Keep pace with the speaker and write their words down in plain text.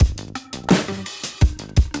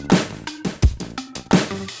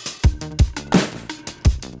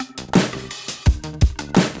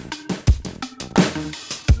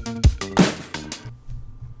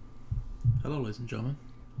Hello, ladies and gentlemen.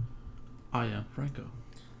 I am Franco.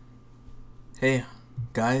 Hey,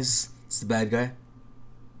 guys, it's the bad guy,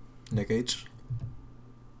 Nick H.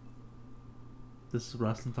 This is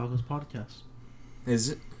Wrestling Tacos Podcast. Is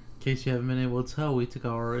it? In case you haven't been able to tell, we took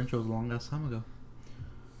our intros a long ass time ago.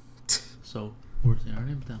 So, we're saying our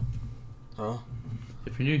names down. Oh,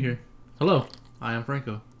 If you're new here, hello, I am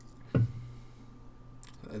Franco.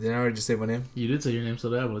 didn't I already just say my name? You did say your name, so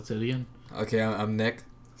that, but say it again. Okay, I'm Nick.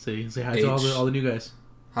 Say hi to all the new guys.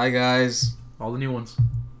 Hi, guys. All the new ones.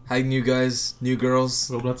 Hi, new guys, new girls.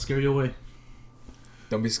 We're about to scare you away.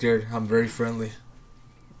 Don't be scared. I'm very friendly.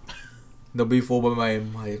 Don't be fooled by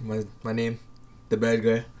my name, the bad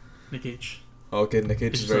guy. Nick H. Okay, Nick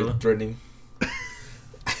H is very threatening.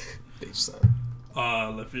 H side.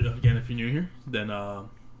 If you're new here, then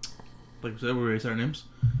like I said, we raise our names.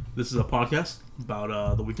 This is a podcast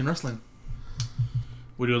about the week in wrestling.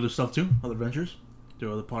 We do other stuff too, other ventures.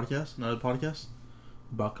 Do other podcasts, another podcast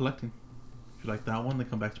about collecting. If you like that one, then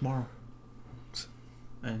come back tomorrow,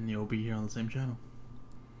 and you'll be here on the same channel.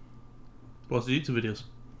 Plus the YouTube videos.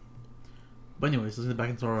 But anyways, let's get back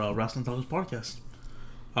into our Wrestling Tacos podcast.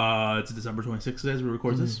 It's December 26th today as we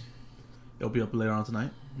record this. It'll be up later on tonight,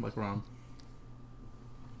 like around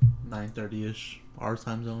 9:30ish, our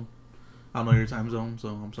time zone. I don't know your time zone, so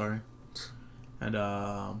I'm sorry. And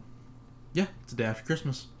yeah, it's the day after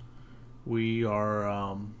Christmas. We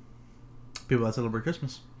are people that celebrate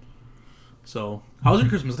Christmas. So, how was your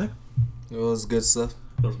Christmas, Nick? It was good stuff.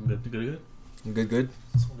 That was good. Good. Good.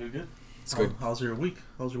 It's good. How's your week?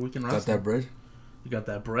 How's your week in Got wrestling? that bread. You got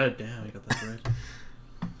that bread. Damn, you got that bread.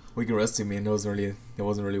 Week of wrestling, man. It wasn't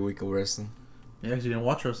really a week of wrestling. Yeah, because you didn't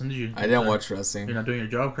watch wrestling, did you? I didn't watch wrestling. You're not doing your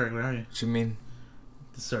job correctly, are you? What you mean?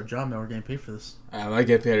 This is our job, man. We're getting paid for this. I might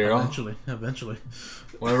get paid at all. Eventually.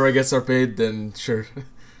 Whenever I get our paid, then sure.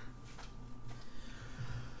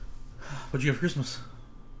 What'd you get for Christmas?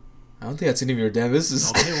 I don't think that's any of your damn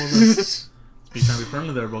business. Okay, well then, let's be trying to be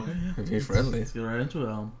friendly there, but okay, yeah. Be friendly. Let's get right into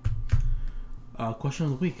it. Question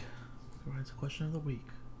of the week. Right into question of the week.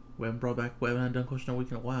 We haven't done question of the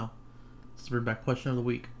week in a while. Let's bring back question of the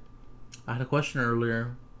week. I had a question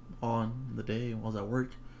earlier on the day when I was at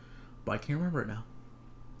work, but I can't remember it now.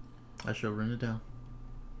 I should have written it down.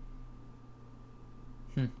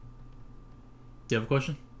 Do you have a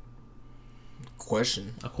question?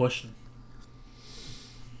 Question. A question.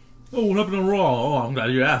 Oh, what happened on Raw? Oh, I'm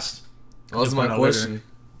glad you asked. That was my question.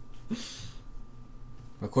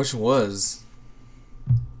 My question was,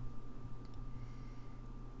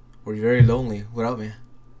 were you very lonely without me?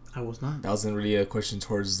 I was not. That wasn't really a question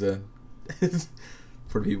towards the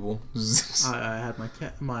for people. I had my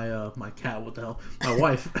cat, my cat. What the hell? My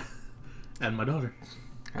wife and my daughter.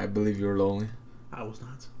 I believe you were lonely. I was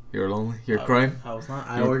not. You were lonely. You're crying. I was not.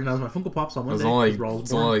 I organized my Funko Pops on Monday.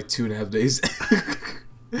 It's only like 2.5 days.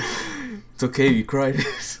 It's okay. You cried.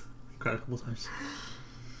 Cried a couple times.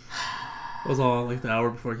 It was all like the hour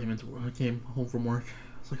before I came into work. I came home from work.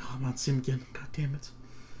 I was like, oh, I'm not seeing him again. God damn it.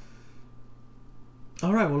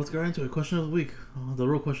 All right, well, let's get right into it. Question of the week. The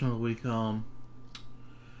real question of the week.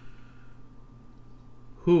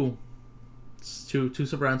 Who? It's two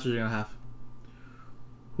separate answers you're gonna have.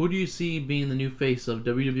 Who do you see being the new face of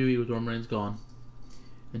WWE with Roman Reigns gone?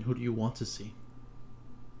 And who do you want to see?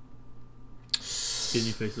 Be the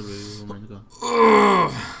new face of WWE with Roman Reigns gone.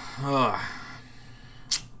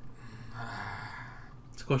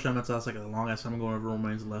 It's a question I'm gonna ask like a long ass time ago whenever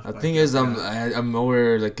Roman Reigns left. The thing is, I'm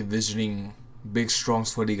nowhere like envisioning big, strong,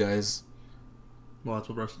 sweaty guys. Well, that's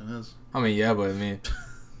what wrestling is. I mean, yeah, but I mean,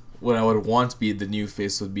 what I would want to be the new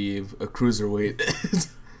face would be a cruiserweight.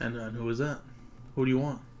 And who is that? Who do you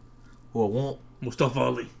want? Who I want? Mustafa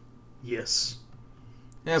Ali. Yes.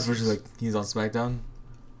 Yeah, versus like he's on SmackDown.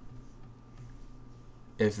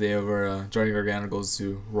 If they ever Johnny Gargano goes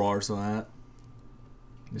to Raw or something like that.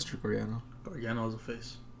 Mr. Gargano. Gargano is a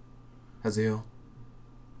face. As a heel.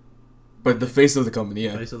 But the face of the company,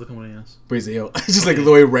 yeah. Face of the company, yes. But he's a heel. Just like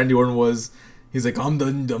the way Randy Orton was. He's like, I'm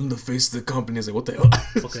the face of the company. He's like, what the hell?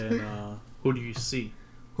 Okay, and who do you see?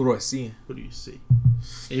 Who do I see? Who do you see?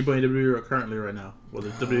 Anybody in WWE currently right now? Whether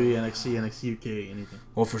it's WWE, NXT, NXT UK, anything.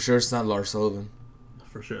 Well, for sure it's not Lars Sullivan.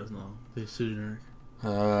 For sure it's no. He's too generic. He's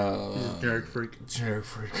a generic freak. Generic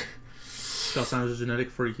freak. Scott Steiner's a genetic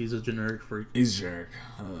freak. He's a generic freak. He's generic.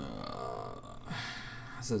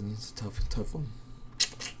 That's a tough one.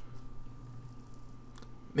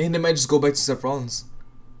 Man, they might just go back to Seth Rollins.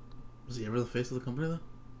 Was he ever the face of the company though?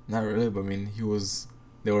 Not really, but I mean, he was.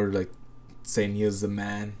 They were like saying he was the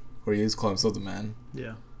man, or he is calling himself the man.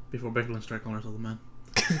 Yeah, before Becky Lynch started calling herself the man.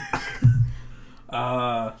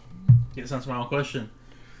 Yes, answer my own question.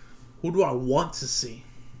 Who do I want to see?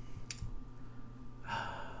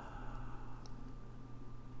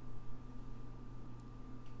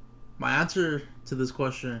 My answer to this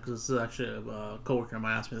question, because this is actually a coworker of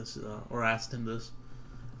mine asked me this, or asked him this.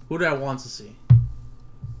 Who did I want to see?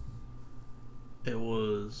 It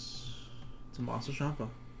was Tommaso Ciampa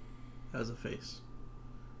as a face,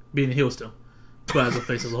 being a heel still, but as a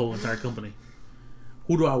face of the whole entire company.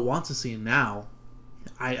 Who do I want to see now?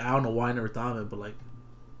 I don't know why I never thought of it, but like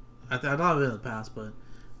I thought of it in the past, but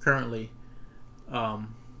currently,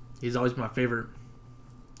 he's always been my favorite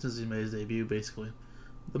since he made his debut. Basically,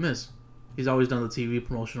 The Miz. He's always done the TV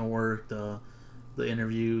promotional work, the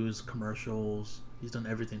interviews, commercials. He's done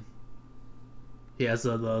everything. He has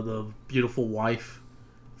the beautiful wife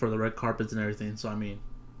for the red carpets and everything. So I mean,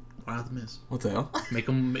 why not The Miz? What the hell? Make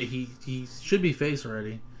him. He should be face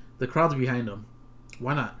already. The crowd's behind him.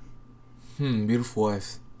 Why not? Beautiful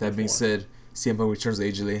wife. That being said, CM Punk returns to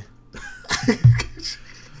AJ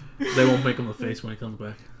They won't make him a face when he comes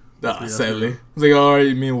back. Nah, sadly. It's like, alright,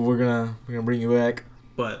 you mean we're gonna bring you back?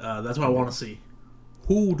 But that's what I want to see.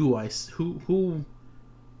 Who do I see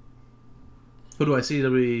to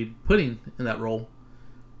be putting in that role?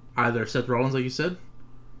 Either Seth Rollins, like you said,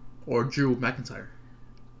 or Drew McIntyre.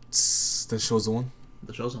 The chosen one.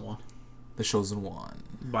 The chosen one. The chosen one.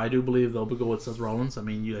 But I do believe they'll go with Seth Rollins. I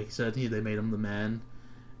mean, like you said, they made him the man,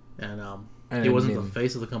 and he wasn't the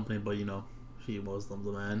face of the company, but he was the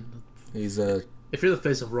man. He's If you're the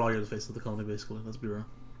face of Raw, you're the face of the company, basically. Let's be real.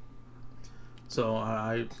 So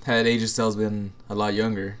I had AJ Styles been a lot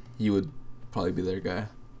younger, he would probably be their guy.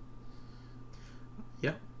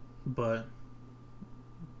 Yeah, but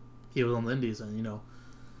he was on the Indies, and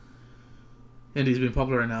Indies being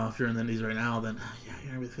popular right now. If you're in the Indies right now, then yeah,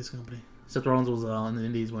 you're gonna be the face of the company. Seth Rollins was on the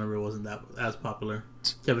Indies whenever it wasn't that as popular.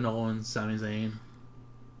 Kevin Owens, Sami Zayn.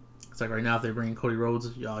 It's like right now, if they bring Cody Rhodes,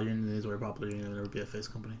 you're in the Indies very popular. You're gonna never be a face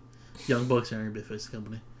company. Young Bucks, you're gonna be a face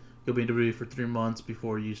company. You'll be in WWE for 3 months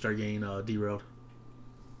before you start getting derailed.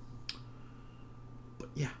 But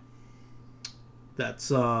yeah, that's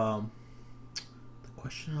the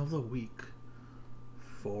question of the week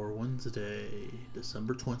for Wednesday,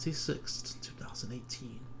 December 26th,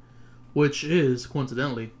 2018, which is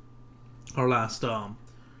coincidentally our last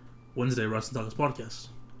Wednesday Wrestling Talkers podcast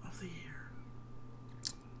of the year.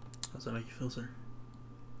 How's that make you feel, sir?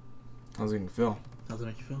 How's it gonna feel? How's that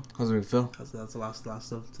make you feel? How's it gonna feel? That's the last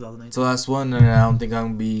of 2018. It's the last one, and I don't think I'm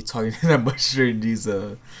gonna be talking that much during these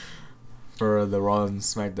for the Raw and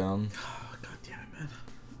SmackDown. Oh, God damn it,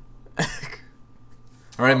 man!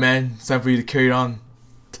 All right, man. It's time for you to carry it on.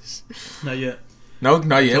 Not yet. No,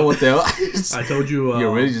 not yet. What the hell? I told you.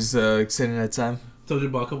 You're already just extending that time. Told you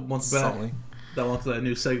about a couple months back that I went to that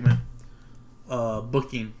new segment,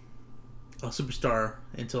 booking a superstar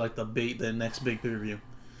into like the next big pay-per-view.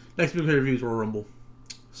 Next big pay-per-view is Royal Rumble.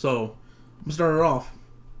 So I'm gonna start it off,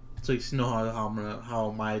 so you know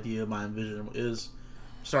how my envision is.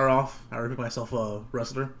 Start off, I already picked myself a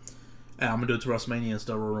wrestler, and I'm gonna do it to WrestleMania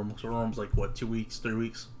instead of Royal Rumble. So Royal Rumble's like what, 2 weeks, 3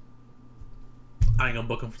 weeks. I ain't gonna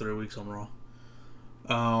book him for 3 weeks on Raw.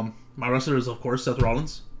 My wrestler is of course Seth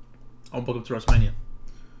Rollins. I'll book him to WrestleMania.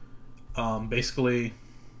 Basically,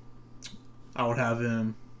 I would have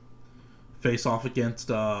him face off against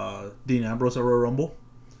Dean Ambrose at Royal Rumble.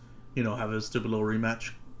 Have his stupid little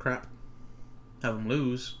rematch crap. Have him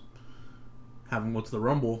lose. Have him go to the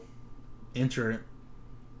Rumble. Enter it.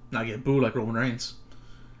 Not get booed like Roman Reigns.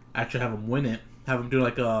 Actually have him win it. Have him do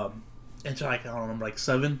like enter like, I don't remember, like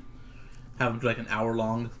 7. Have him do like an hour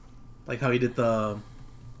long. Like how he did what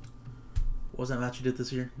was that match he did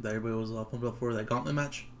this year that everybody was pumped up for? That gauntlet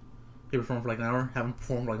match? He performed for like an hour. Have him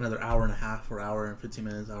perform for like another hour and a half or hour and 15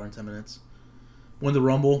 minutes, hour and 10 minutes. Win the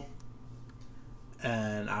Rumble.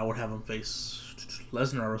 And I would have him face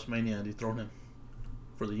Lesnar at WrestleMania and dethrone him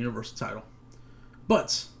for the Universal title.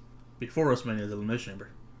 But before WrestleMania, the Elimination Chamber,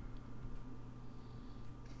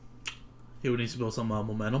 he would need to build some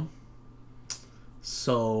momentum.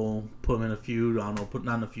 So put him in a feud. I don't know,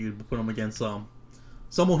 not in a feud, but put him against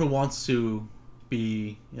someone who wants to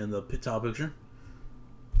be in the title picture.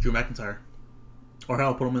 Drew McIntyre, or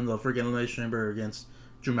hell, put him in the freaking Elimination Chamber against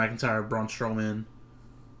Drew McIntyre, Braun Strowman.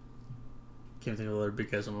 Can't think of the other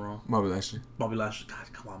big guys on the Raw. Bobby Lashley.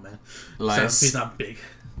 God, come on, man. Elias. He's not big.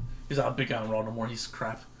 He's not a big guy on Raw no more. He's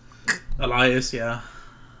crap. Elias, yeah.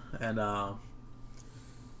 And have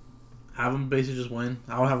him basically just win.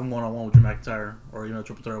 I'll have him one-on-one with Drew McIntyre, or a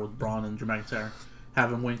triple threat with Braun and Drew McIntyre.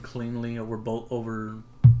 Have him win cleanly over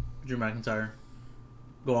Drew McIntyre.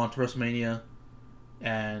 Go on to WrestleMania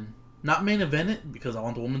and not main event it, because I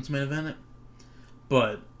want the women to main event it,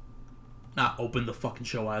 but not open the fucking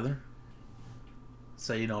show either.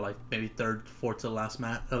 Say, like maybe third, fourth to the last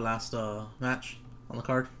match on the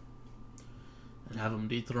card, and have him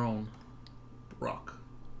dethrone Brock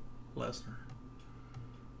Lesnar.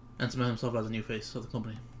 And cement himself as a new face of the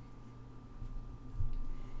company.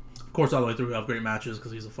 Of course, all the way through, we have great matches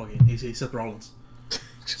because he's Seth Rollins.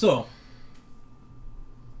 So,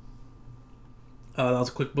 that was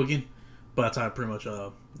a quick booking, but that's how I pretty much.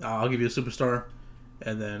 I'll give you a superstar,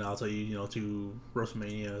 and then I'll tell you, to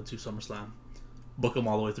WrestleMania, to SummerSlam, book them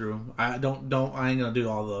all the way through. I ain't gonna do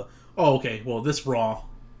all the. Oh, okay. Well, this Raw,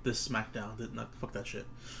 this SmackDown, fuck that shit.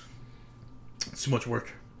 It's too much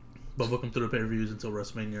work. But book them through the pay-per-views until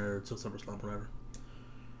WrestleMania or until SummerSlam, whatever.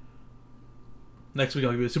 Next week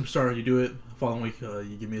I'll give you a superstar, you do it. Following week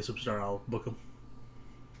you give me a superstar, I'll book them.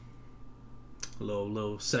 A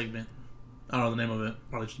little segment. I don't know the name of it.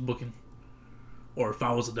 Probably just booking. Or if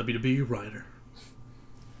I was a WWE writer.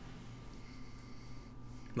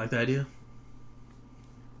 Like the idea?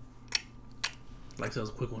 Like I said, it was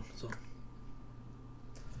a quick one, so.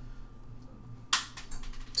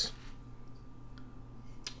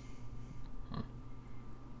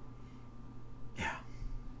 Yeah.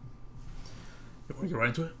 You want to get right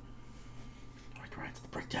into it? Get right into the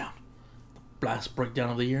breakdown. The last breakdown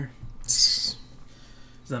of the year. Does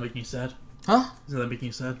that make you sad? Huh? Does that make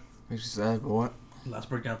you sad? Makes you sad, but what? Last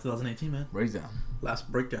breakdown of 2018, man. Breakdown.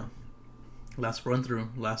 Last breakdown. Last run through.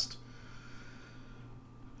 Last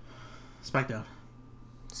SmackDown.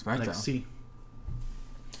 NXT.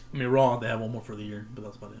 I mean, Raw, they have one more for the year, but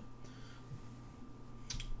that's about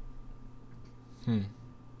it.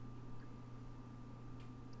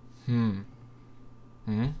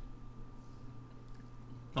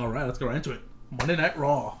 Alright, let's go right into it. Monday Night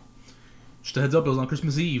Raw. Just a heads up, it was on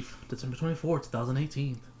Christmas Eve, December 24th,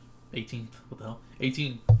 2018. 18th, what the hell?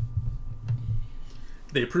 18.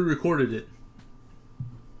 They pre-recorded it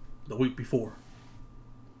the week before.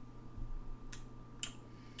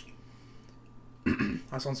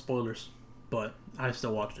 I saw spoilers, but I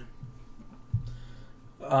still watched it.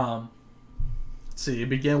 Let's see, it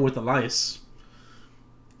began with Elias.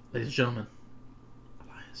 Ladies and gentlemen,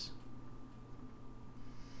 Elias.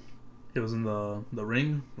 He was in the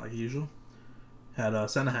ring, like usual. Had a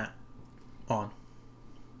Santa hat on.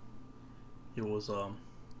 It was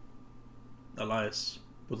Elias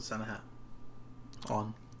with a Santa hat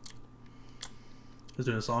on. He was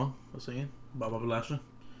doing a song, was singing about Bobby Lashley.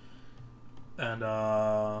 And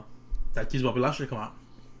that keeps Bobby Lashley come out.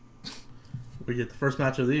 We get the first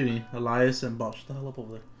match of the evening. Elias and Bob. Shut the hell up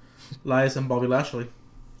over there. Elias and Bobby Lashley.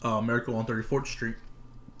 Miracle on 34th Street.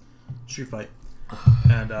 Street fight.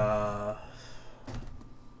 And let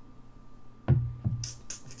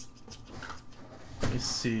me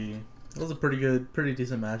see. It was a pretty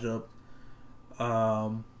decent matchup.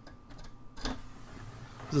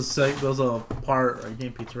 There was a part. Are you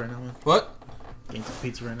getting pizza right now, man? What? Getting some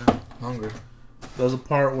pizza right now. Hungry. There was a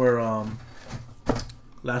part where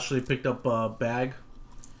Lashley picked up a bag,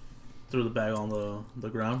 threw the bag on the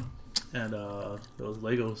ground, and it was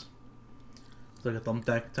Legos. It's like a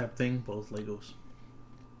thumbtack type thing, but it was Legos.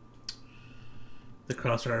 The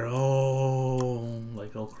crowd started,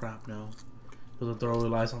 like, oh crap, now. It was a throw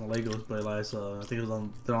Elias on the Legos, but Elias, I think it was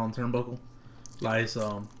they're on the turnbuckle. Elias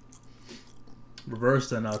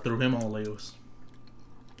reversed and threw him on the Legos.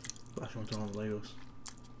 Lashley went on the Legos.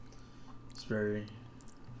 It's very,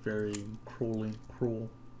 very cruel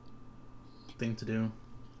thing to do.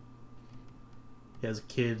 He has a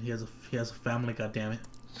kid. He has a family. God damn it!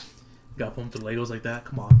 Got to put him through Legos like that.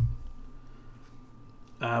 Come on.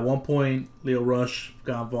 At one point, Leo Rush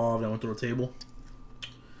got involved and went through a table.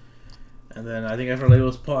 And then I think after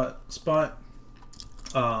Leo's spot,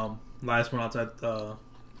 Elias went outside the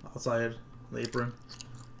apron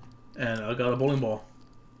and got a bowling ball.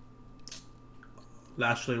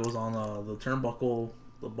 Lashley was on the turnbuckle,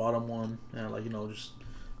 the bottom one, and just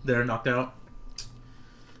there, knocked out.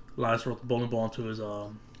 Elias wrote the bowling ball into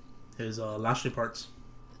his Lashley parts,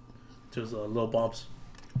 to his little bobs,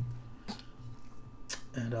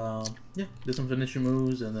 and did some finishing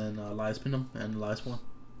moves, and then Elias pinned him, and Elias won.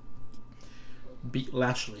 Beat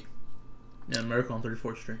Lashley and Miracle on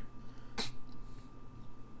 34th Street.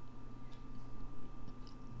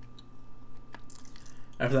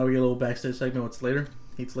 After that, we get a little backstage segment with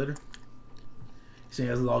Heath Slater. He's saying he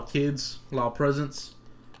has a lot of kids, a lot of presents.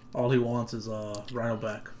 All he wants is Rhino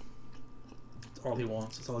back. That's all he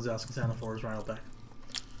wants. That's all he's asking Santa for is Rhino back.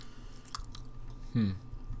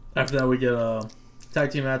 After that, we get a tag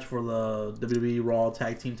team match for the WWE Raw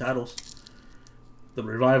Tag Team titles. The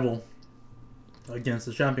Revival against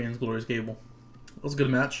the champions, Glorious Gable. It was a good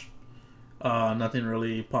match. Nothing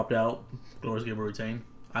really popped out. Glorious Gable retained.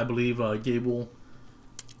 I believe Gable...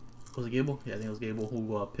 Was it Gable? Yeah, I think it was Gable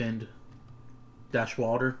who pinned Dash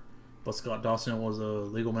Wilder, but Scott Dawson was a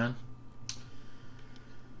legal man.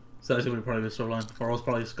 So that's gonna be probably the storyline. Or it was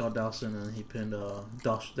probably Scott Dawson and he pinned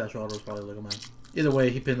Dash Auto was probably Lego Man. Either way,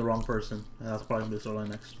 he pinned the wrong person, and that's probably gonna be the storyline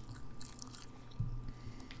next.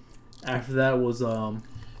 After that was Drew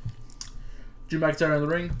McIntyre in the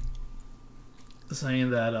ring, saying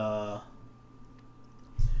that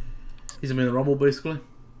he's gonna be in the Rumble basically.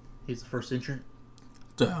 He's the first entrant.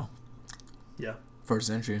 Damn. Yeah.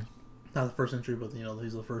 First entry. Not the first entry, but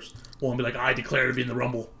he's the first one to be like, I declare to be in the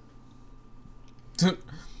Rumble.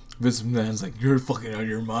 This man's like, you're fucking out of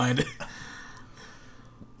your mind.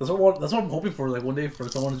 That's what I'm hoping for. Like one day for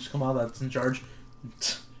someone to just come out that's in charge.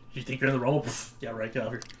 You think you're in the Rumble? Yeah, right. Get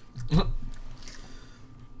out here.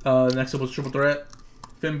 Next up was Triple Threat: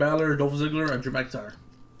 Finn Balor, Dolph Ziggler, and Drew McIntyre.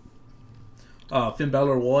 Finn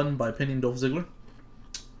Balor won by pinning Dolph Ziggler.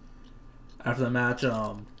 After the match,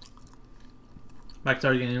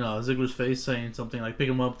 McIntyre getting Ziggler's face, saying something like, pick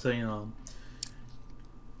him up, saying,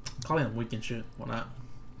 calling him weak and shit, whatnot.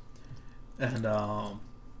 And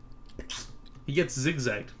he gets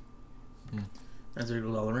zigzagged. And Ziggler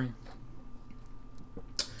goes out of the ring.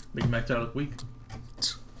 Making McIntyre look weak.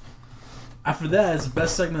 After that is the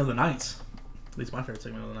best segment of the night. At least my favorite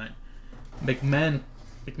segment of the night.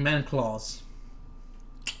 McMahon Claus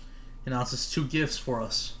announces 2 gifts for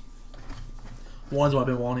us. One's what I've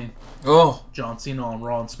been wanting. Oh! John Cena on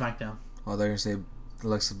Raw and SmackDown. Oh, they're gonna say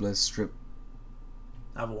Alexa Bliss strip.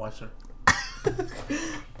 I have a wife, sir.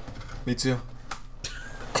 Me too.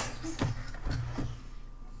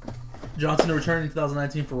 John Cena returning in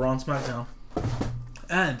 2019 for Raw and SmackDown.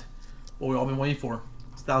 And what we've all been waiting for,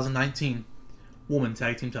 2019 Women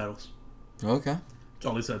Tag Team titles. Okay. That's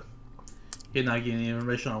all he said. He did not get any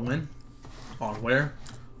information on when, on where,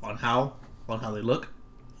 on how they look,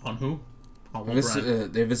 on who, on what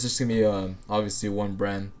brand. If it's just gonna be obviously one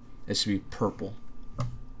brand, it should be purple.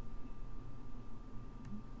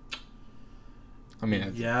 I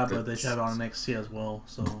mean, yeah, but they should have it on NXT as well.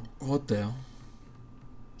 So what the hell?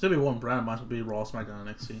 It's gonna be one brand. Might as well be Raw, SmackDown,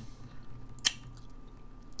 and NXT.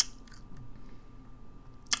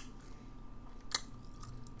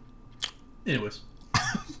 Anyways,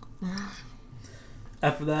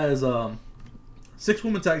 after that is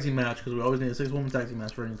 6-woman tag team match, because we always need a 6-woman tag team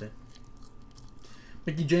match for anything.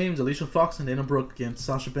 Mickie James, Alicia Fox, and Dana Brooke against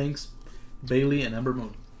Sasha Banks, Bayley, and Ember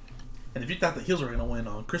Moon. And if you thought the heels were gonna win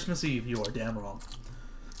on Christmas Eve, you are damn wrong.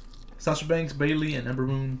 Sasha Banks, Bayley, and Ember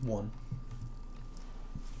Moon won.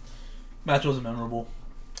 Match wasn't memorable.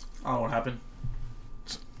 I don't know what happened.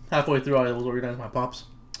 Halfway through, I was organizing my pops.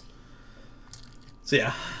 So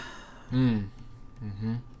yeah.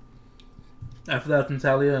 After that,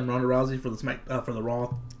 Natalya and Ronda Rousey for the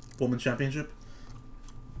Raw Women's Championship.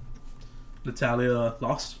 Natalya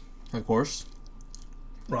lost. Of course.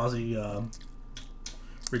 Rousey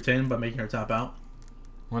retained by making her tap out.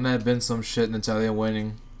 Wouldn't that have been some shit, Natalya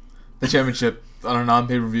winning the championship on a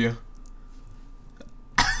non-pay-per-view?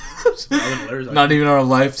 Not even our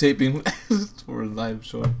live taping or live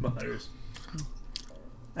show. Hilarious.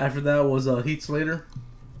 After that was Heath Slater.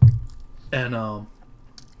 And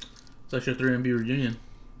it's actually a 3MB reunion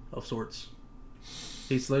of sorts.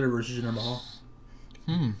 Heath Slater versus Jinder Mahal.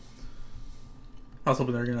 I was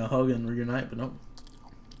hoping they were gonna hug and reunite, but nope.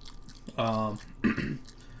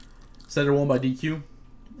 Slater won by DQ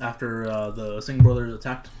after the Singh brothers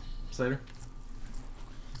attacked Slater.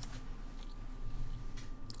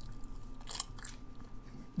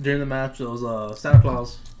 During the match, there was Santa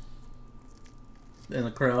Claus in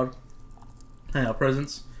the crowd,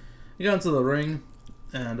 presence. He got into the ring,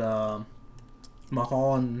 and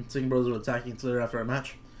Mahal and Singh brothers were attacking Slater after a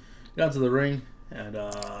match. He got into the ring, and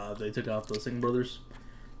they took out the Singh brothers.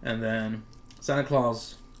 And then Santa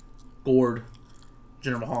Claus gored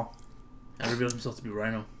Jinder Mahal and revealed himself to be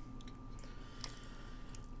Rhino.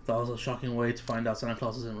 That was a shocking way to find out Santa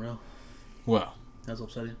Claus isn't real. Wow. That was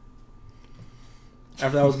upsetting.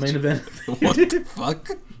 After that was main event. What the fuck?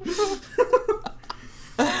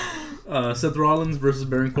 Seth Rollins versus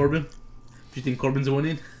Baron Corbin. If you think Corbin's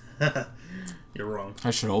winning, you're wrong.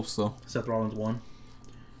 I should hope so. Seth Rollins won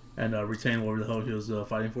and retained whatever the hell he was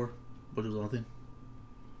fighting for, which was nothing.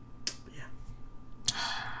 But yeah,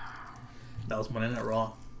 that was Monday Night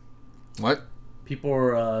Raw. What? People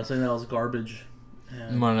were saying that was garbage.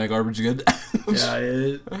 And Monday Night Garbage good?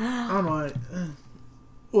 yeah, I don't know. It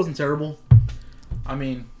wasn't terrible. I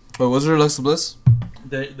mean, but was there Alexa Bliss?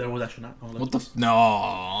 There was actually not. What the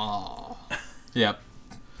no? Yeah,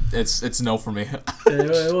 it's no for me.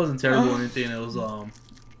 It wasn't terrible or anything. It was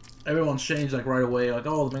everyone's changed like right away. Like,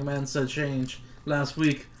 oh, the McMahon said change last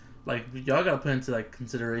week. Like, y'all gotta put into like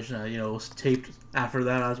consideration that it was taped after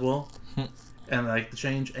that as well, and like the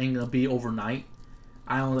change ain't gonna be overnight.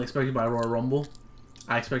 I don't expect it by Royal Rumble.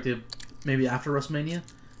 I expected maybe after WrestleMania.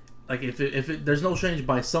 Like if there's no change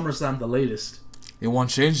by SummerSlam, the latest. It won't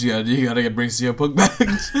change yet. You gotta bring CM Punk back.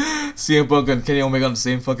 CM Punk and Kenny Omega on the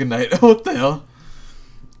same fucking night. What the hell?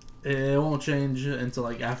 It won't change until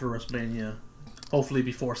like after WrestleMania, hopefully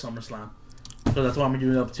before SummerSlam. So that's why I'm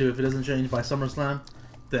giving it up to. If it doesn't change by SummerSlam,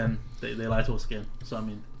 then they lie to us again. So I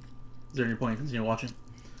mean, is there any point in continuing watching?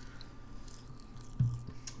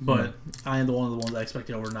 But I am one of the ones I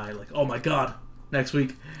expected overnight. Like, oh my god, next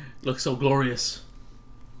week looks so glorious.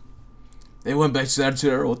 They went back to that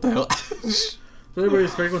chair. What the hell? So everybody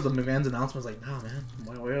was expecting with the McMahon's announcement. Was like, nah, man,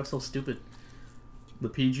 why are you so stupid? The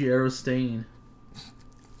PG era is staying.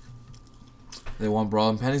 They want bra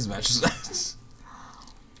and panties matches.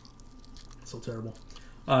 So terrible.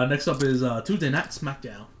 Next up is Tuesday Night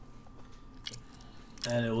SmackDown.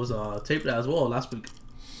 And it was taped as well last week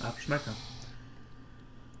after SmackDown.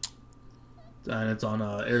 And it's on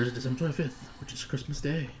airs December 25th, which is Christmas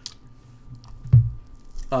Day.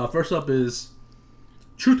 First up is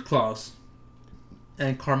Truth Claus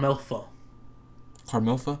and Carmelfa.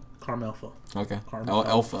 Carmelfa? Carmelfa. Okay. Carmelfa.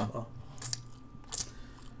 Alpha.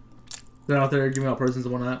 They're out there giving out presents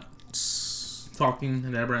and whatnot. Talking,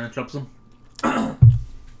 and everyone interrupts them. I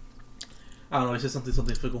don't know, he says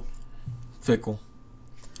something fickle. Fickle.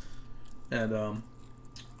 And, talking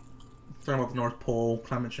about the North Pole,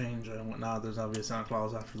 climate change, and whatnot. There's obviously Santa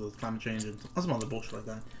Claus after the climate change, and some other bullshit like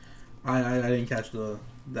that. I didn't catch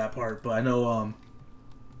that part, but I know,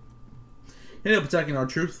 he ended up attacking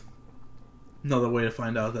R-Truth. Another way to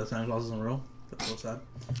find out that Santa Claus isn't real. That's so sad.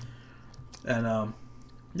 And,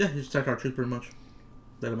 yeah, he just attacked R-Truth pretty much.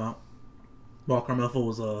 Let him out. While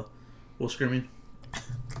Carmelfa was screaming,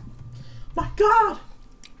 "My God!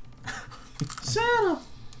 Santa!"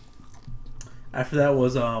 After that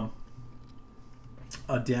was a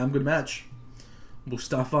damn good match.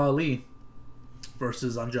 Mustafa Ali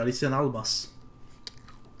versus Andrade Cien Almas.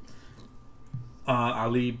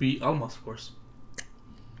 Ali beat Almas, of course.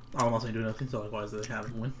 Almas ain't doing nothing, so likewise they have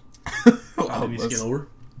him win. Ali needs to get over.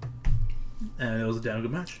 And it was a damn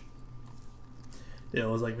good match. Yeah, it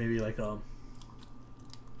was like maybe like about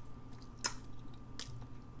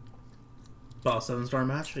a 7-star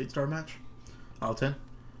match, 8-star match out of 10.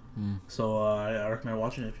 So I recommend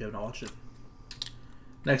watching it if you have not watched it.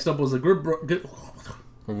 Next up was the Good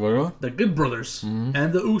Brothers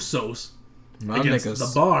and the Usos against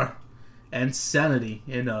the Bar and Sanity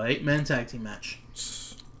in an 8-man tag team match.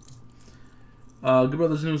 Good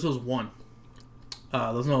Brothers and Usos won.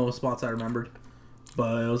 There's no spots I remembered,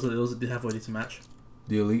 but it was a halfway decent match.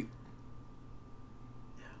 The Elite.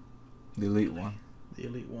 Yeah. The Elite won. The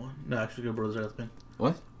Elite won. No, actually, Good Brothers got the pin.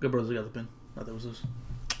 What? Good Brothers got the pin. Not the Usos.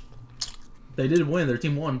 They did win. Their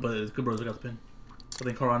team won, but Good Brothers got the pin. I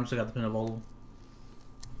think Carl Anderson got the pin of all of them.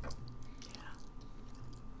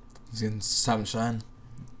 He's getting time to shine.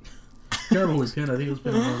 I can't remember who he pinned. I think it was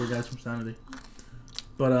pinning one of the guys from Sanity.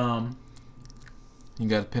 But, You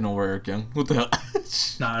got a pin over Eric Young. What the hell?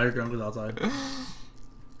 nah, Eric Young was outside.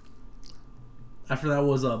 After that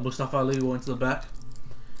was Mustafa Ali going to the back.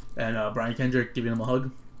 And Brian Kendrick giving him a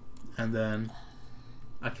hug. And then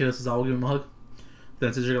Akira Tozawa giving him a hug.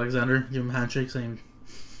 Then Cedric Alexander giving him a handshake saying,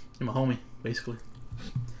 "You're my homie," basically.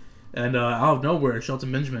 And out of nowhere,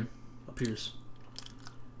 Shelton Benjamin appears.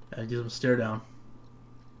 And gives him a stare down.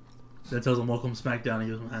 Then tells him welcome to SmackDown and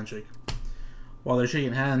gives him a handshake. While they're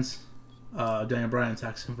shaking hands, Daniel Bryan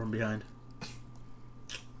attacks him from behind.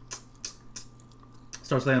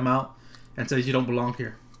 Starts laying him out and says, "You don't belong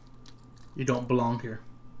here. You don't belong here."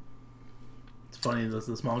 It's funny, the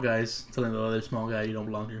small guy's telling the other small guy, "You don't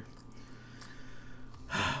belong here."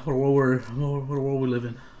 What a world we live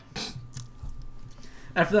in.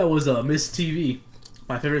 After that was Miss TV.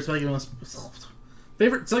 My favorite segment of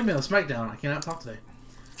SmackDown. I cannot talk today.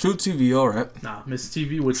 True TV, alright. Nah, Miss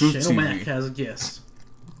TV with True Shane TV. O'Mac as a guest.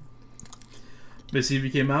 Miss TV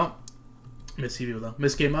came out. Miss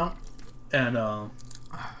came out and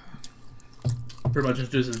pretty much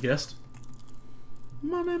introduced his guest.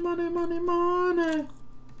 Money, money, money, money.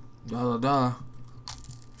 Dollar, dollar.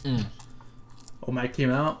 O'Mac came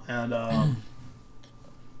out and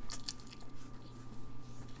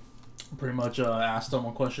pretty much asked him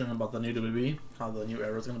one question about the new WWE, how the new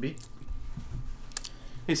era is going to be.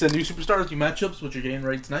 He said, "New superstars, new matchups, what you're getting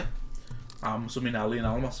right tonight." I'm assuming Ali and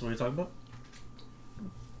Almas is what you're talking about.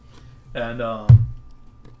 And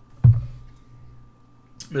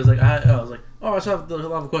he was like, I was like, "Oh, I just have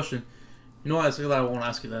a question. You know what? I want to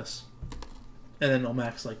ask you this." And then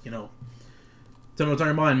O'Mac's like, "Tell me what's on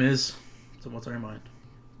your mind, Miz. Tell me what's on your mind."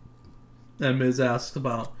 And Miz asks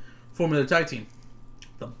about forming a tag team,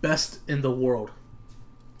 the best in the world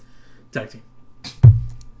tag team.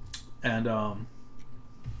 And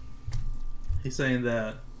he's saying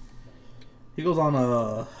that he goes on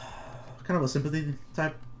a kind of a sympathy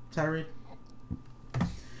type tirade.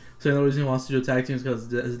 Saying the reason he wants to do tag teams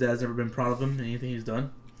because his dad's never been proud of him and anything he's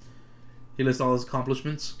done. He lists all his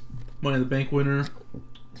accomplishments: Money in the Bank winner,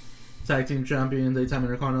 tag team champion, daytime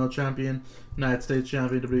Intercontinental champion, United States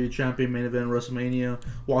champion, WWE champion, main event WrestleMania,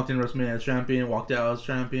 walked in WrestleMania as champion, walked out as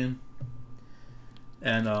champion,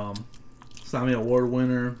 and Slammy Award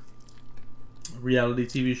winner, reality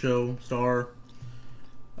TV show star,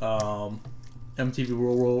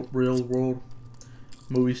 MTV Real World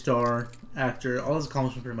movie star, actor, all his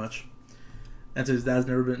accomplishments pretty much. And so his dad's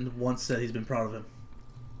never been once said he's been proud of him.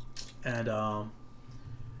 And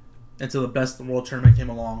until the Best in the World tournament came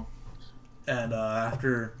along, and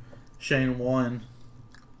after Shane won,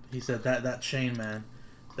 he said that Shane, man,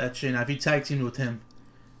 that Shane, if he tag teamed with him,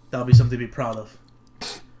 that'll be something to be proud of.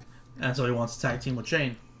 And so he wants to tag team with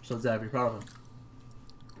Shane, so his dad will be proud of him.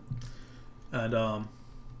 And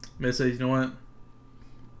Miz says, you know what?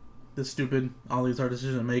 This is stupid. All these hard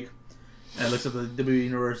decisions to make. And looks at the WWE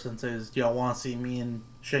universe and says, do y'all want to see me and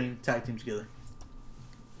Shane tag team together?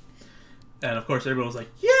 And of course everyone was like,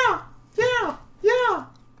 yeah, yes.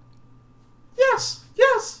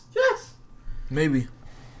 Maybe.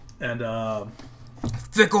 And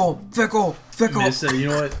Fickle. Miz said, you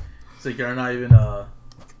know what? It's like, you're not even I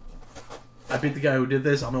beat the guy who did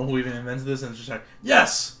this. I don't know who even invented this. And it's just like,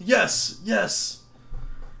 yes.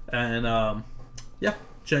 And yeah,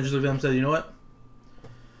 Shane just looked at him and said, you know what?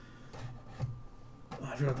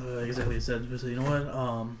 I forgot exactly what he said. He said, you know what?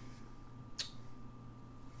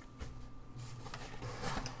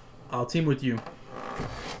 I'll team with you,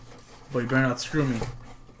 but you better not screw me, or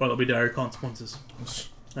there'll be dire consequences.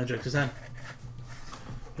 And Jack his hand.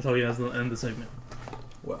 That's how he has to end the segment.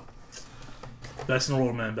 Well, best in the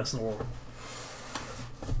world, man. Best in the world.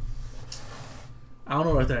 I don't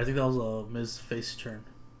know right there. I think that was a Miz face turn.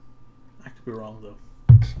 I could be wrong though.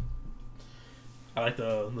 I like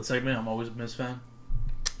the segment. I'm always a Miz fan.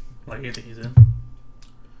 I like anything he's in.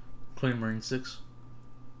 Clean Marine 6.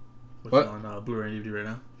 Which What? is on Blu-ray and DVD right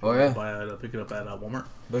now. Oh yeah. Pick it up at Walmart.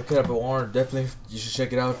 Pick it up at Walmart. Definitely, you should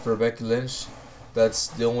check it out for Becky Lynch. That's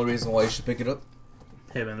the only reason why you should pick it up.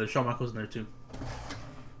 Hey man, there's Shawn Michaels in there too.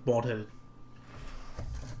 Bald headed.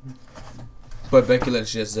 But Becky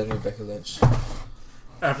Lynch, yes, definitely Becky Lynch.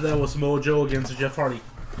 After that was Samoa Joe against Jeff Hardy.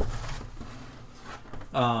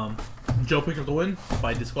 Joe picked up the win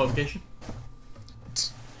by disqualification.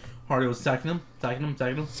 Hardy was attacking him.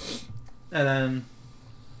 And then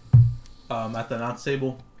at the announce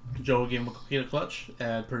table, Joe gave him a coquina clutch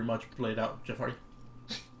and pretty much played out Jeff Hardy.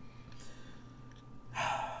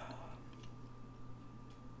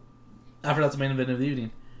 After that's the main event of the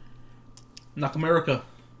evening. Nakamura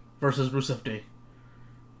versus Rusev Day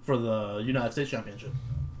for the United States Championship.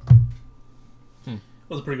 It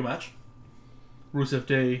was a pretty good match. Rusev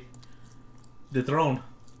Day dethroned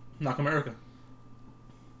Nakamura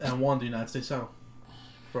and won the United States title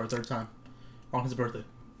for a third time on his birthday.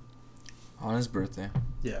 On his birthday.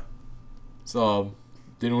 Yeah. So,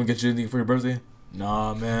 didn't we get you anything for your birthday?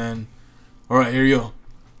 Nah, man. Alright, here you go.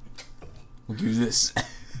 We'll give you this.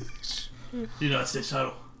 United States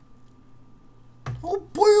title. Oh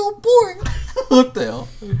boy. What the hell?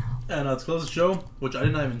 And to close the show, which I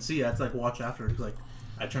did not even see, I had to watch after. Like,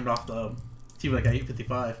 I turned off the TV at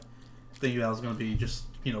 8:55, thinking that was gonna be just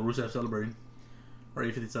Rusev celebrating, or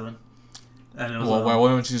 8:57. And it was, Well, why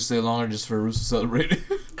don't you stay longer just for Rusev celebrating?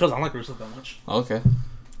 Because I don't like Rusev that much. Okay.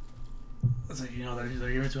 It's like they're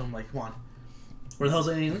giving it to him like, come on, where the hell's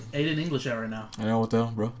Aiden English at right now? I know what the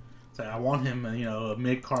hell, bro. It's like I want him, a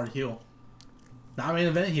mid card heel, not a main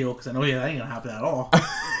event heel, because I know that ain't gonna happen at all.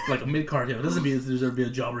 Like a mid card heel. It doesn't deserve to be a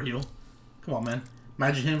jobber heel. Come on, man.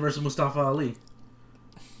 Imagine him versus Mustafa Ali.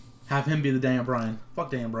 Have him be the Daniel Bryan.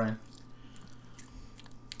 Fuck Daniel Bryan.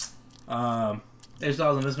 AJ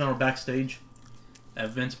Styles and Vince McMahon were backstage,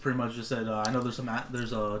 and Vince pretty much just said, "I know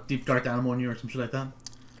there's a deep dark animal in you or some shit like that,"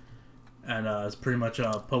 and it's pretty much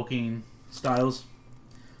poking Styles.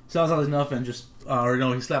 Styles has enough and just,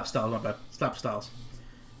 he slapped Styles. Not bad. Slapped Styles.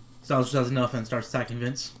 Styles just has enough and starts attacking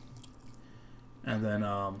Vince, and then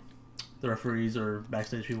the referees or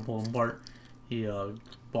backstage people pull him apart. He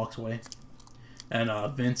walks away, and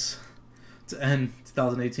Vince to end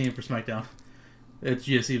 2018 for SmackDown. It's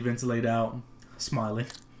you see Vince laid out, smiling.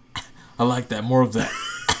 I like that. More of that.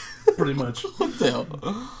 Pretty much. What the hell?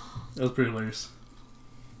 It was pretty hilarious.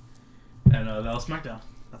 And that was SmackDown.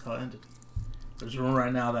 That's how it ended. There's a rumor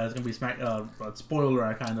right now that it's going to be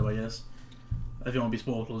spoiler, kind of, I guess. If you want to be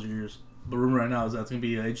spoiled, close your ears. The rumor right now is that it's going to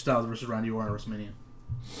be AJ Styles versus Randy Orton at WrestleMania.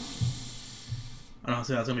 I don't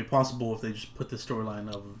see that's gonna be possible if they just put the storyline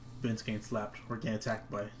of Vince getting slapped or getting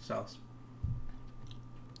attacked by Styles.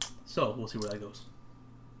 So we'll see where that goes.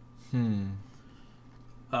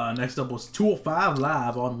 Next up was 205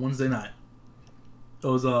 Live on Wednesday night. It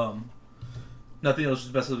was nothing else,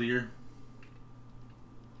 just best of the year.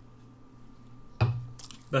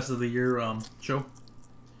 Best of the year show.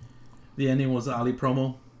 The ending was Ali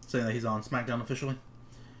promo saying that he's on SmackDown officially,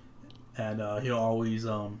 and he'll always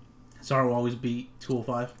Cesaro will always beat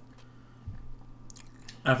 205.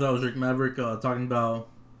 After that was Rick Maverick talking about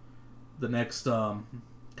the next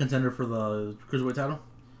contender for the Cruiserweight title.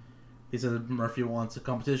 He said if Murphy wants a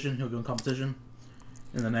competition, he'll go in competition.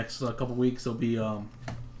 In the next couple weeks, there'll be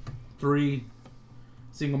 3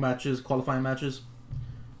 single matches, qualifying matches.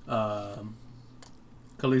 Kalisto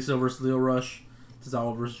versus Leo Rush,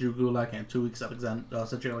 Tozawa versus Drew Gulak, and 2 weeks Cedric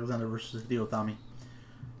Alexander versus Hideo Itami.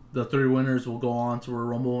 The 3 winners will go on to a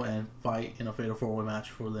Rumble and fight in a Fatal 4-Way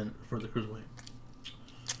match for the Cruiserweight.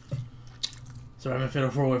 Sorry, I'm in Fatal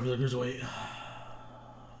 4-Way for the Cruiserweight.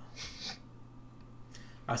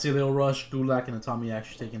 I see Leo Rush, Gulak, and Itami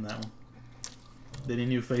actually taking that one. They need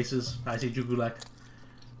new faces. I see Drew Gulak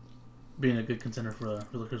being a good contender for the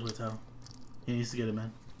Cruiserweight title. He needs to get it,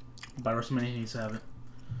 man. By WrestleMania, he needs to have it.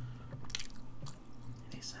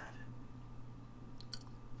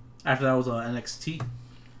 After that was NXT.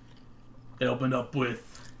 It opened up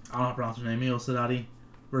with, I don't know how to pronounce her name, Io Sadati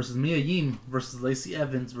versus Mia Yim versus Lacey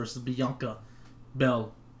Evans versus Bianca Belair.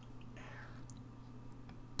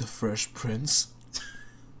 The Fresh Prince.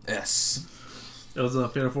 Yes. It was a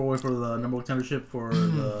fatal 4-way for the number 1 contendership for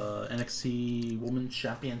the NXT Women's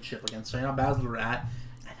Championship against Shayna Baszler at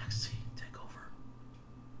NXT TakeOver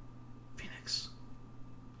Phoenix.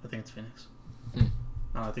 I think it's Phoenix.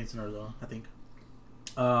 I think it's in Arizona. I think.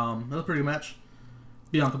 It was a pretty good match.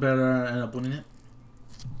 Bianca Belair ended up winning it.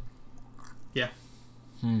 Yeah.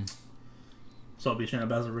 So it'll be Shayna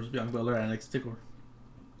Baszler versus Bianca Belair at NXT TakeOver.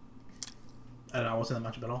 I don't want to see that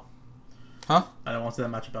matchup at all. Huh? I don't want to see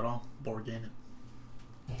that matchup at all. But we're getting it.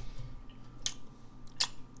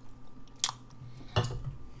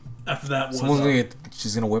 After that was... Someone's gonna get...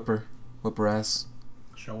 She's gonna whip her ass.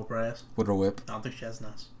 She'll whip her ass? With her whip. I don't think she has an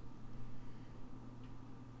ass.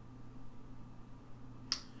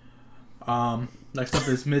 Next up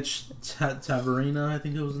is Mitch Taverina, I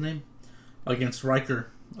think it was his name, against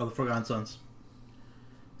Riker of the Forgotten Sons.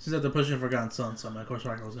 Seems like they're pushing Forgotten Sons, so of course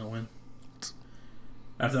Riker was going to win.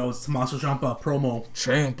 After that was Tommaso Ciampa promo.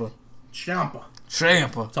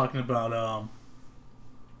 Ciampa. Talking about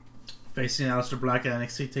facing Aleister Black at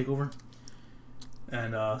NXT TakeOver.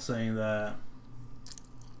 And saying that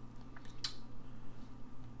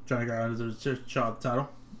Johnny Gargano deserves a shot at the title,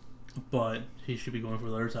 but he should be going for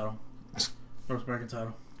the other title. North American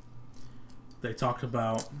title. They talked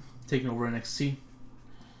about taking over NXT.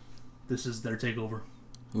 This is their takeover.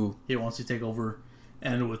 Ooh. He wants to take over,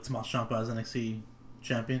 and with Tommaso Ciampa as NXT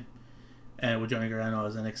champion, and with Johnny Gargano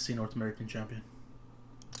as NXT North American champion.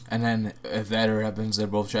 And then if that ever happens, they're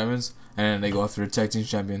both champions, and then they go after the tag team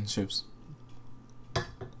championships, and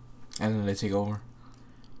then they take over.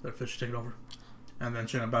 They're officially taking over, and then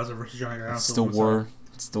Shayna Baszler versus Johnny Gargano. It's the war.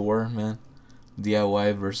 It's the war, man.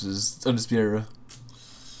 DIY versus Undisputed Era.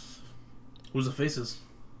 Who's the faces?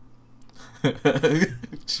 I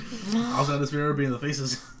was Undisputed Era being the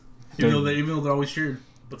faces, even though they're always cheered,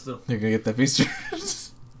 but still. They're gonna get that face cheered.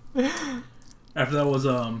 After that was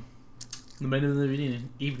the main event of the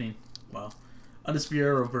evening. Wow, Undisputed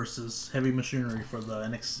Era versus Heavy Machinery for the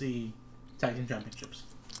NXT Tag Team Championships.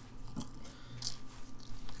 It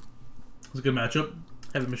was a good matchup.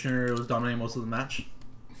 Heavy Machinery was dominating most of the match.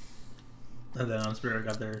 And then Undisputed Era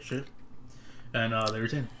got their shit. And they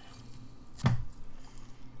retained.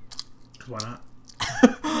 Because why not?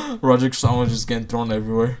 Roderick Strong was just getting thrown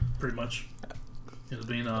everywhere. Pretty much. He was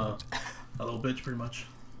being a little bitch, pretty much.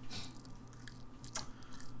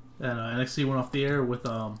 And NXT went off the air with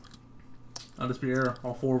Undisputed Era,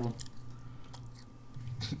 all 4 of them.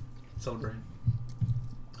 Celebrating.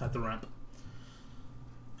 At the ramp.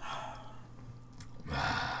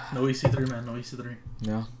 No EC3, man. No EC3.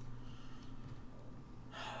 No.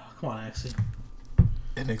 Come on, NXT.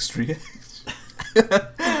 NXT.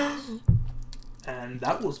 And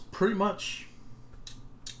that was pretty much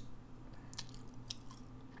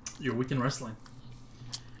your week in wrestling.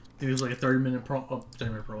 I think it was like a 30-minute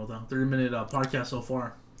podcast so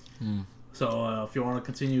far. So if you want to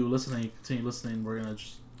continue listening. We're gonna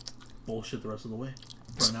just bullshit the rest of the way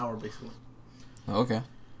for an hour, basically. Okay.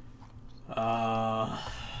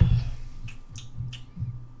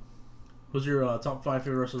 Who's your top 5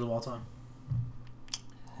 favorite wrestlers of all time?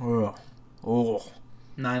 Oh.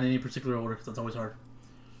 Not in any particular order, because that's always hard.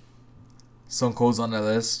 Stone Cold's on that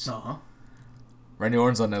list. Uh-huh. Randy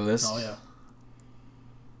Orton's on that list. Oh, yeah.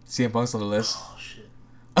 CM Punk's on the list. Oh, shit.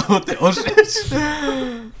 What the oh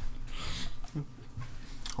shit?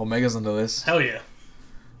 Omega's on the list. Hell yeah.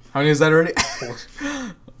 How many is that already?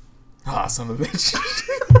 4. Ah, son of a bitch.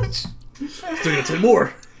 Still got 10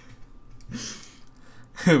 more.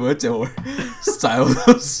 What 10 more?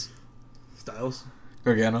 Styles. Styles.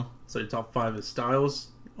 Gargano. So your top 5 is Styles,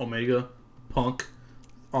 Omega, Punk,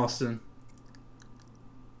 Austin.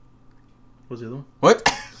 What's the other one? What?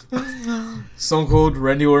 Stone Cold,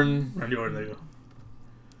 Randy Orton. Randy Orton, there you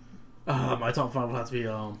go. My top 5 will have to be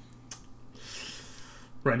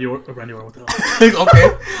Randy Orton, what the hell?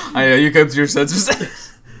 Okay. I know, you came to your senses.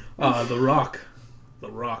 The Rock.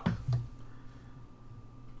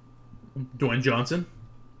 Dwayne Johnson.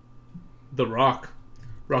 The Rock.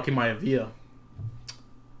 Rocky Maivia.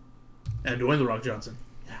 And Dwayne The Rock Johnson.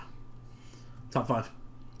 Yeah. Top 5.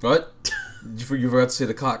 What? You forgot to say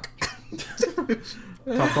the cock.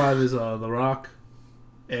 Top 5 is The Rock,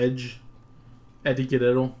 Edge, Eddie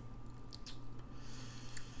Guerrero,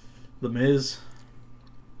 The Miz,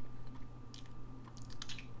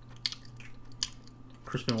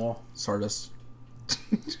 Chris Benoit. Stardust.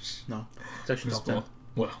 No, it's actually Chris top 10. Benoit.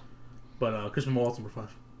 Well. But Chris Benoit's number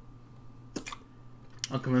 5.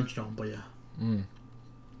 Unconventional, but yeah. Mm.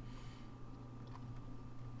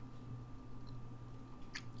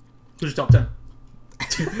 Who's your top 10?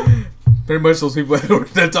 Pretty much those people who are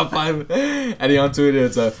in the top 5. Adding on to it,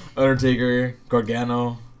 it's Undertaker,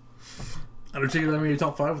 Gargano. Undertaker, that mean your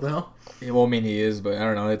top 5? What the hell? It won't mean he is, but I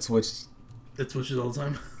don't know. It switched. It switches all the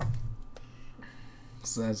time.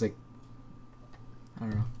 So it's like, I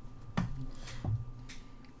don't know.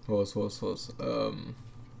 What else?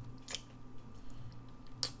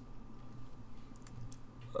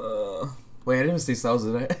 Wait, I didn't even say Styles,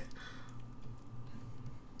 did I?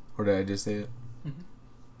 Or did I just say it? Mm-hmm.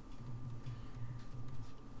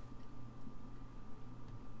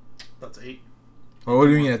 That's 8. Oh, what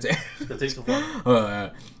do you mean that's 8? That's 8 so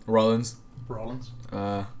far. Rollins. Rollins.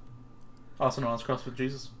 Austin Rollins, CrossFit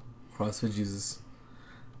Jesus. CrossFit Jesus.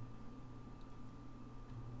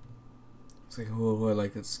 It's like, who I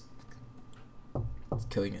like it's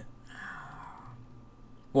killing it.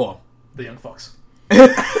 Whoa. The Young Fox.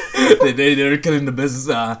 They're killing the business.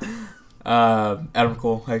 Adam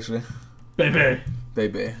Cole, actually.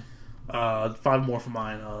 Baby. 5 more for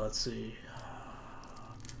mine. Let's see.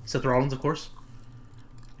 Seth Rollins, of course.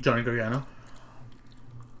 Johnny Gargano.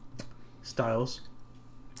 Styles.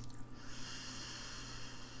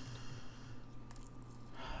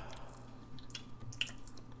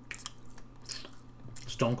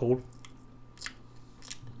 Stone Cold.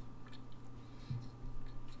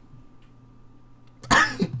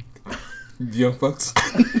 Young Bucks.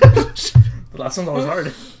 The last one's always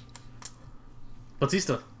hard.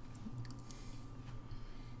 Batista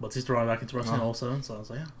ran back into wrestling all 7, so I was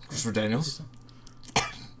like, yeah. Christopher Daniels.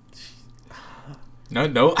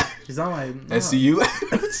 No. He's not my... No. SCU.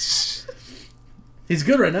 He's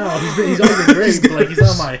good right now. He's always been great, but like he's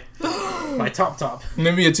not my top.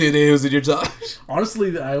 Maybe a 2 day who's in your top.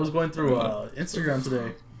 Honestly, I was going through Instagram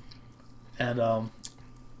today, and not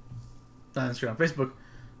Instagram, Facebook.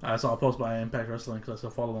 I saw a post by Impact Wrestling because I still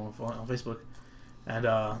follow them on Facebook, and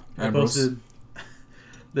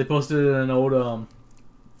they posted an old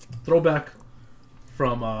throwback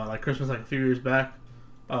from like Christmas, like a few years back,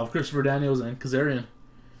 of Christopher Daniels and Kazarian.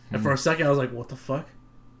 And for a second, I was like, "What the fuck?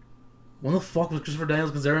 When the fuck was Christopher Daniels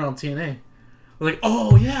and Kazarian on TNA?" I was like,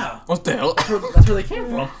 "Oh yeah, what the hell? That's where they came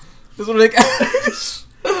from." That's what they.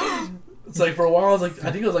 It's like for a while, I was like,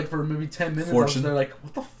 I think it was like for maybe 10 minutes. Fortune. I was there like,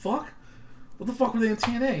 "What the fuck? What the fuck were they in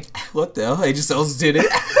TNA?" What the hell? He just sells TNA.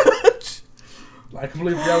 I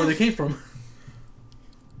completely forgot where they came from.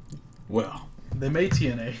 Well, they made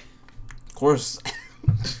TNA. Of course.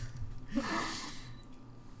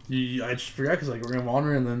 I just forgot because like Ring of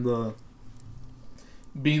Honor and then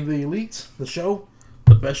Being the Elite, the show,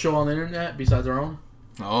 the best show on the internet besides our own.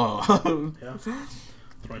 Oh. Yeah.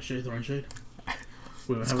 Throwing shade. We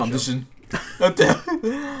don't it's have competition. What the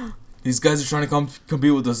hell? These guys are trying to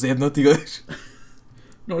compete with us. They have nothing good.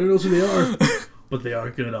 Nobody knows who they are. But they are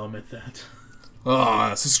good, I'll admit that.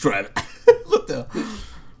 Oh, subscribe. What the hell?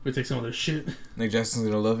 We take some of their shit. Nick Jackson's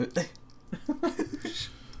gonna love it.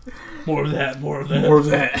 More of that.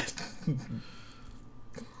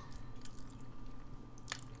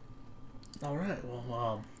 Alright,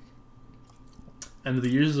 well, end of the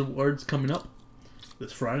year's awards coming up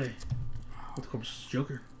this Friday with Corpus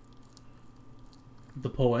Joker. The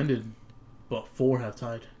poll ended, but 4 have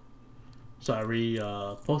tied. So I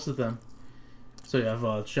posted them, So you have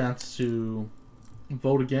a chance to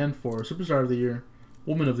vote again for Superstar of the Year,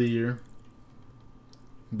 Woman of the Year,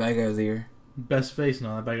 Bad guy of the year. Best Face.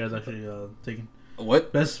 No, that bad guy's actually taken.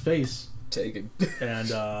 What? Best Face Taken.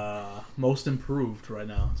 and Most Improved right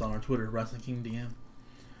now. It's on our Twitter, Wrestling King DM.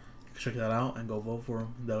 Check that out and go vote for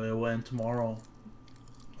him. That way it will end tomorrow,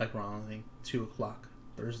 like around I think 2 o'clock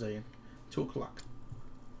Thursday, 2 o'clock.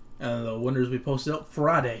 And the winners we posted up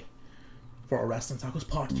Friday for our Wrestling Tacos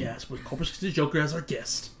podcast with Corpus Christi Joker as our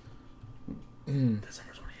guest.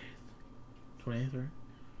 December 28th. 28th,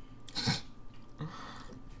 right?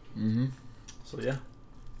 Mm-hmm. So yeah.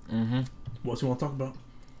 Mm-hmm. What else you want to talk about?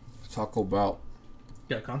 Talk about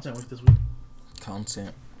Yeah, content week this week.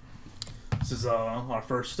 content. This is our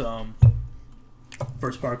first part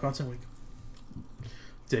of content week.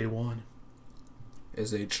 Day 1.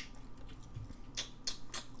 SH.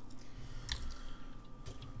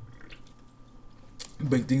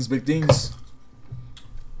 Big things, big things.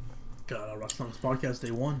 Got our Wrestling podcast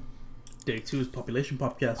Day 1. Day 2 is Population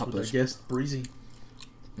Podcast with our guest Breezy.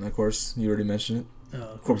 And of course, you already mentioned it.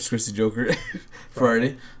 Of Corpus Christi Joker.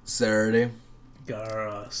 Friday. Saturday. Got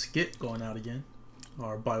our skit going out again.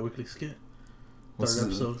 Our bi-weekly skit. What's Third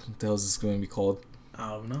episode. What the hell is this going to be called?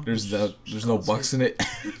 I don't know. There's no bucks in it.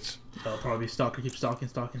 Probably Stalker keep stalking.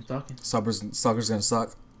 Stalker's gonna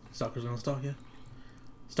stalk. Stalker's gonna stalk, yeah.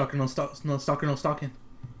 Stalker no stalking.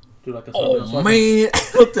 Do like a stalker no Oh stalking. man!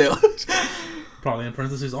 What the hell? Probably in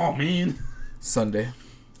parentheses. Oh man. Sunday.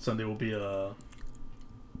 Sunday will be want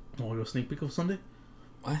to go sneak peek of Sunday?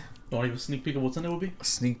 What? Want to give a sneak peek of what Sunday will be? A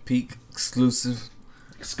sneak peek, exclusive.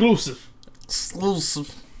 Exclusive.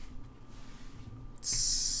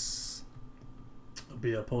 It'll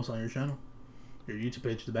be a post on your channel, your YouTube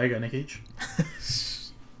page, The Bad Guy Nick H.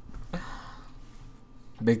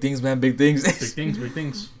 Big things, man. Big things. Big things, big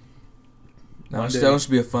things. That one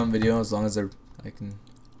should be a fun video as long as I can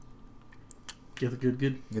Get the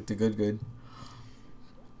good. get the good.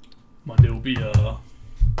 Monday will be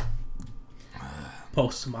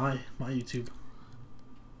post to my YouTube.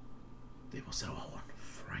 They will sell one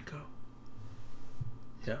Franco.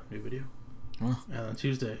 Yeah, new video. Huh. And then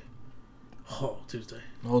Tuesday. Whole Tuesday.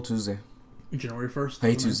 January 1st. I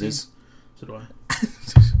hate Tuesdays. So do I.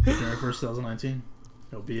 January 1st, 2019.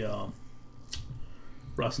 It'll be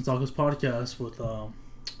Wrestling Tacos podcast with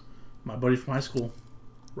my buddy from high school,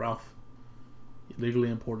 Ralph. Illegally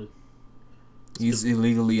imported. He's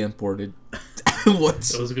illegally imported. What?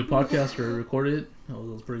 It was a good podcast. We recorded it. It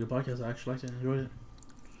was a pretty good podcast. I actually liked it. I enjoyed it.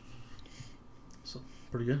 So,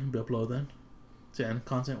 pretty good. It'll be uploaded then. To end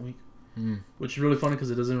content week. Which is really funny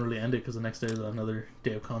because it doesn't really end it because the next day is another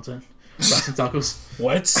day of content. Wrestling Tacos.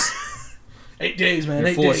 What? 8 days, man. You're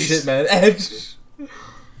 8 full days. of shit, man.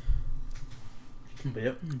 But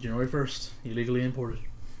yep, January 1st. Illegally imported.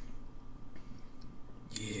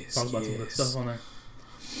 Yes. Talk about some good stuff on there.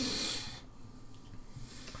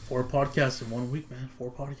 4 podcasts in 1 week, man.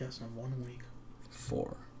 4 podcasts in 1 week.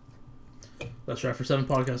 4. That's right, for 7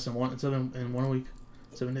 podcasts in 1 week.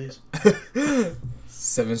 7 days.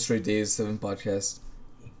 7 straight days, 7 podcasts.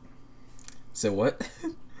 So what?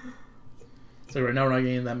 So right now we're not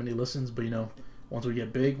getting that many listens, but once we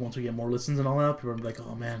get big, once we get more listens and all that, people are like,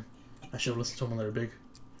 oh man, I should have listened to them when they were big.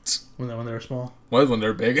 When they were small. What? When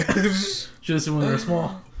they're big? Should listen when they were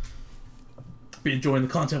small. Be enjoying the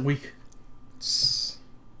content week.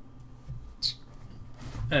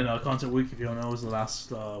 And content week, if you don't know, is the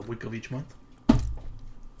last week of each month.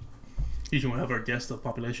 Usually we have our guest of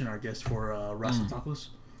population, our guest for Wrestling Tacos.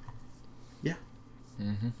 Yeah.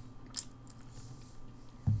 Mm-hmm.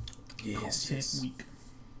 Content Yes. week.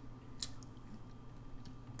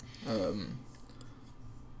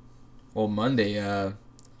 Well, Monday,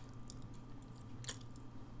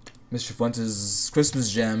 Mr. Fuentes' Christmas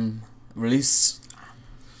Jam release.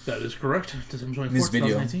 That is correct. December 24th, This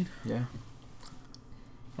video. 2019. Yeah.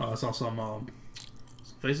 I saw some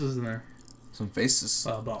faces in there. Some faces.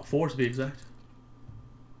 About 4 to be exact.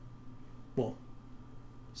 Well,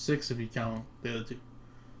 6 if you count the other 2.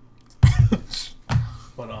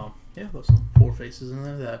 But yeah, there's some 4 faces in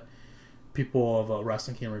there that people of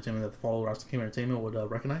Wrestling King Entertainment that follow Wrestling King Entertainment would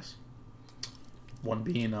recognize. One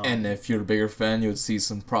being and if you're a bigger fan, you would see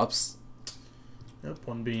some props. Yep,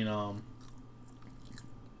 one being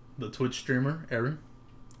the Twitch streamer Aaron,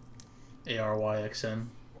 ARYXN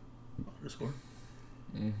 _.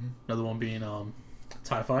 Mm-hmm. Another one being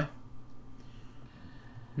Ti-Fi,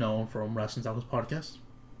 known from Wrestling Tacos podcast.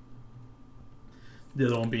 The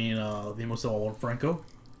other one being the most one Franco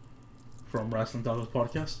from Wrestling Tacos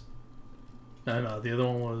podcast. And the other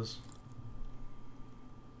one was...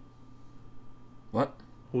 What?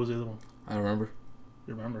 Who was the other one? I don't remember.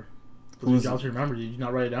 You remember? Those jobs to remember. Did you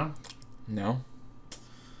not write it down? No.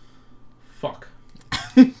 Fuck.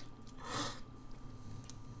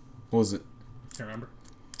 What was it? Can't remember.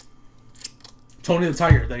 Tony the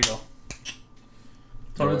Tiger. There you go.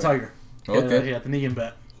 Tony the Tiger. Okay. He had the Negan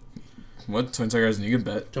bet. What? Tony Tiger has a Negan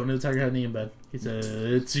bet. Tony the Tiger had a Negan bet. He said,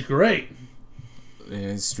 it's great.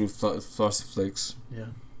 Yeah, he's through Frosted Flakes. Yeah.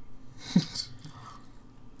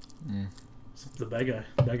 Mm. The bad guy.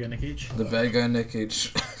 The bad guy Nick Cage. The bad guy Nick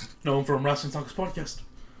Cage. Known from Wrestling Talkers Podcast.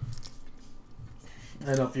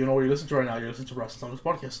 And if you know what you're listening to right now, you're listening to Wrestling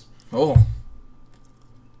Talkers Podcast. Oh.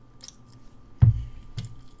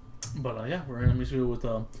 But yeah, we're in a music video with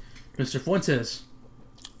Mr. Fuentes.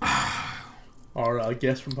 Our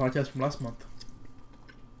guest from podcast from last month.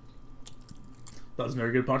 That was a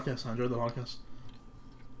very good podcast. I enjoyed the podcast.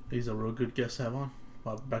 He's a real good guest to have on.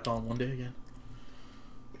 I'll be back on one day again.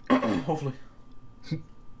 Hopefully.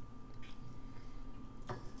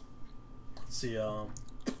 Let's see.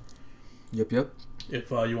 Yep. If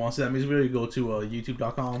you want to see that music video, you go to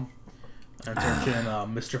youtube.com and search in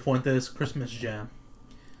Mr. Fuentes Christmas Jam.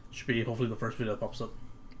 Should be hopefully the first video that pops up.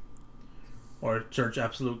 Or search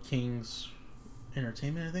Absolute Kings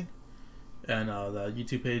Entertainment, I think. And the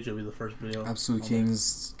YouTube page will be the first video. Absolute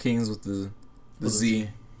Kings with the Z.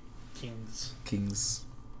 Kings.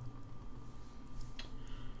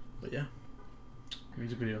 But yeah.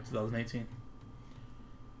 Music video 2018.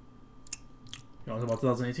 You want to talk about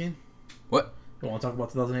 2018? What? You want to talk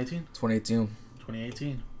about 2018? 2018.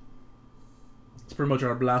 2018. It's pretty much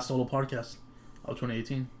our last solo podcast of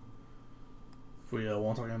 2018. If we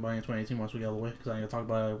won't talk about it in 2018 once we get out of the way, because I ain't going to talk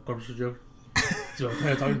about a corporate joke. So what are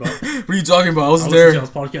you talking about? What are you talking about? I wasn't there. This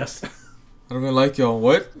podcast. I don't really like y'all.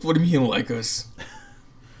 What? What do you mean you don't like us?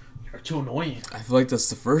 You're too annoying. I feel like that's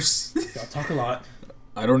the first. Y'all talk a lot.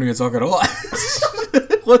 I don't even talk at all.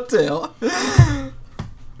 What the hell?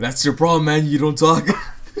 That's your problem, man. You don't talk.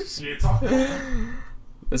 You talk a lot.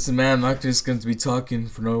 Listen, man, I'm not just going to be talking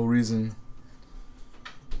for no reason.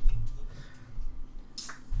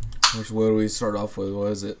 What do we start off with?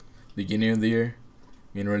 What is it? Beginning of the year?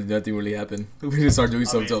 I mean, really, nothing really happened. We didn't start doing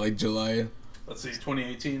stuff until like July. Let's see,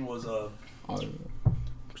 2018 was start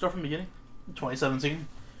from the beginning. 2017.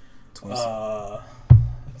 Let's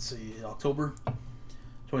see, October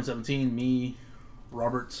 2017. Me,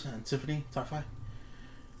 Robert, and Tiffany Taifai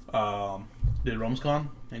did RomesCon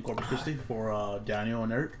in Corpus Christi for Daniel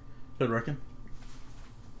and Eric. Good reckon.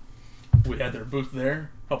 We had their booth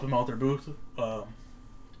there, helped them out with their booth,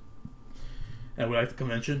 and we liked the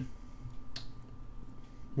convention.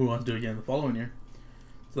 We want to do it again the following year,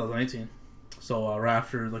 2018. So right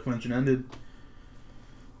after the convention ended,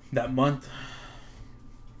 that month,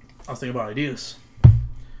 I was thinking about ideas.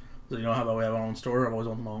 So you know how about we have our own store? I've always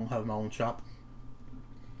wanted to have my own shop.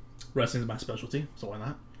 Wrestling is my specialty, so why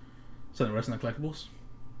not? Selling wrestling collectibles.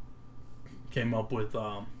 Came up with,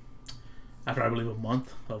 after I believe a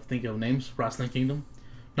month of thinking of names, Wrestling Kingdom.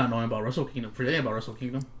 Not knowing about Wrestle Kingdom. Forgetting about Wrestle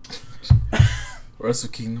Kingdom. Wrestle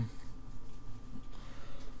Kingdom.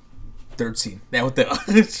 13. Now what the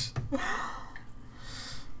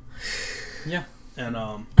Yeah. And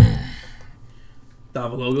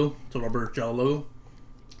have a logo, to Robert Jello logo.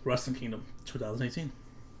 Wrestling Kingdom 2018.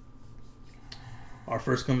 Our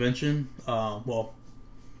first convention, Robert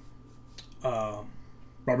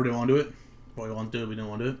didn't want to do it. Well, we wanted to do it, we didn't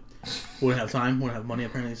want to do it. We didn't have time, we didn't have money,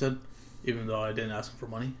 apparently he said. Even though I didn't ask him for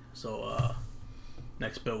money. So,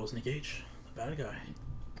 next bill was Nick Cage, the bad guy.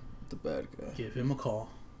 The bad guy. Give him a call.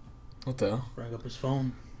 What the hell? Rang up his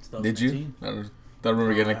phone. Did you? I don't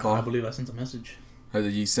remember getting a call. I believe I sent a message. Or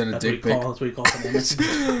did you send a dick pic? That's what he called sent a message.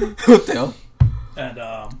 What the hell? And,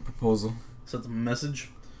 proposal. Sent him a message.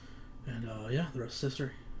 And, yeah, the rest is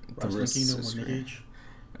history. Wrestling Kingdom with Nick Cage.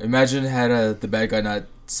 Imagine had the bad guy not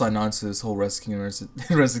signed on to this whole Wrestling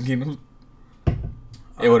Kingdom.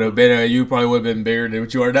 It would have been, you probably would have been bigger than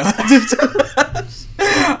what you are now.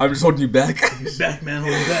 I'm just holding you back. He's back, man,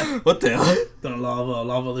 holding back. What the hell? Done a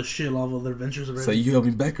lot of other shit, a lot of other adventures already. So you held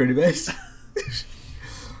me back already, guys.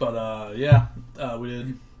 But, yeah, we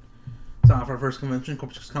did sign up for our first convention,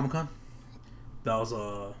 Corpus Christi Comic Con. That was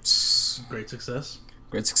a great success.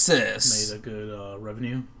 Great success. Made a good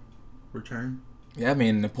revenue return. Yeah, I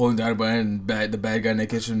mean, Napoleon Dynamite and the bad guy Nick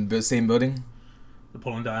Cage in the same building.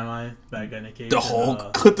 Napoleon Dynamite, bad guy Nick Cage. The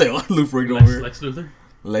Hulk. What the hell? Lex Luthor.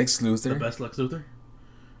 Lex Luthor. The best Lex Luthor.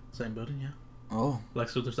 Same building, yeah. Oh.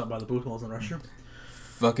 Lex Luthor stopped by the booth while I was in the restroom.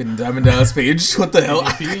 Fucking Diamond Dallas Page. What the hell?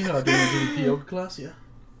 DDP, doing a DDP yoga class, yeah.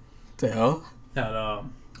 The hell? Had,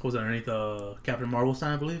 what was underneath the Captain Marvel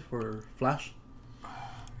sign, I believe, or Flash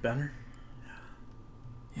banner.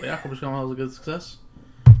 But yeah, Corpus Con was a good success.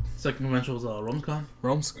 Second convention was RomesCon.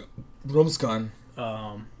 RomesCon.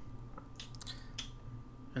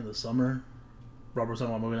 In the summer, Robert was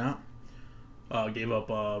talking about moving out. Gave up,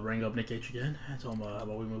 rang up Nick Cage again. I told him, how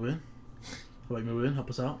about we move in? How about you move in?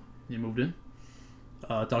 Help us out. He moved in.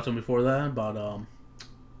 Talked to him before that about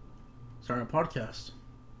starting a podcast.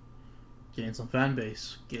 Getting some fan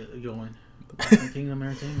base going. Wrestling Kingdom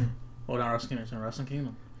Entertainment. Oh, not Wrestling Kingdom, Wrestling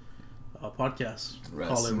Kingdom. Podcast.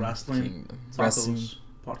 Call it Wrestling Tacos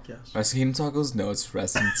Podcast. Wrestling Tacos? No, it's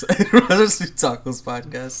Wrestling Tacos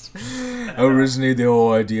Podcast. I originated the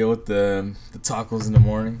whole idea with the tacos in the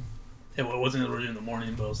morning. It wasn't originally in the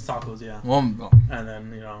morning, but it was tacos, yeah. Well, and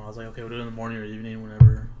then, I was like, okay, we'll do it in the morning or evening,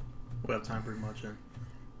 whenever we have time, pretty much. And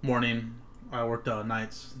morning, I worked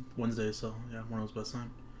nights, Wednesday, so yeah, morning was the best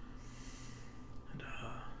time. And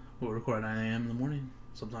we'll record at 9 a.m. in the morning,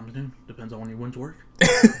 sometimes noon, depends on when you went to work.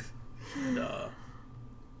 And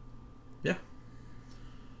yeah,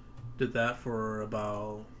 did that for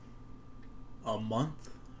about a month.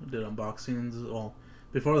 Did unboxings. Well,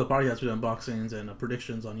 before the podcast, we did unboxings and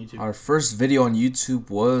predictions on YouTube. Our first video on YouTube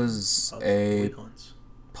was a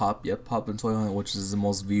Pop and Toy Hunt, which is the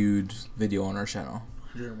most viewed video on our channel.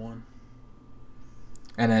 101.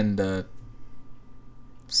 And then the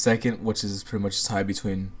second, which is pretty much tied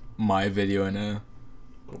between my video and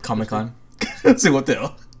Comic-Con. See what the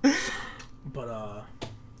hell. But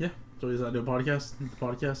yeah, so we decided to do a podcast,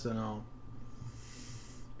 and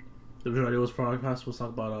the video idea was for our podcast was talk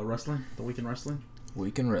about wrestling, the week in wrestling.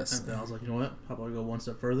 Weekend Wrestling. And then I was like, you know what? How about we go one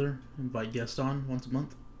step further? Invite guests on once a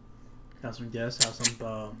month. Have some guests. Have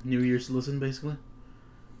some New Year's to listen, basically.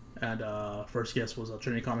 And first guest was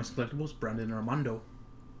Trinity Comics and Collectibles, Brandon and Armando.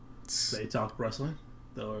 They talked wrestling.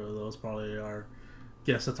 Those probably our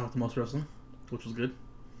guests that talked the most wrestling, which was good.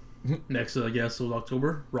 Next guest was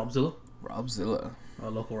October, Robzilla. A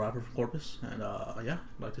local rapper from Corpus. And yeah,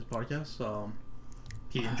 liked his podcast.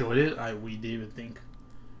 He enjoyed it. We didn't even think.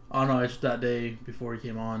 I don't know, just that day before he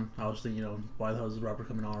came on, I was thinking, why the hell is this rapper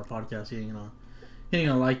coming on our podcast? He ain't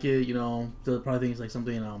gonna like it, they'll probably think it's like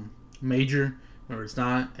something major, or it's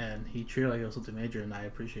not, and he treated it like it was something major, and I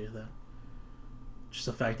appreciated that. Just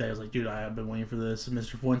the fact that he was like, dude, I have been waiting for this.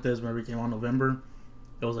 Mr. Fuentes, whenever he came on in November,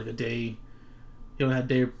 it was like a day, he only had a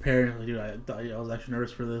day prepared, like, dude, I was actually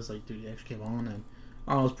nervous for this, like, dude, he actually came on, and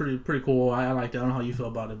I don't know, it was pretty cool. I liked it. I don't know how you feel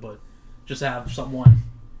about it, but just to have someone,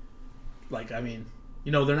 like, I mean,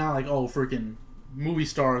 they're not like, oh, freaking movie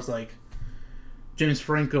stars like James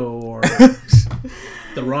Franco or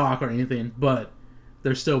The Rock or anything, but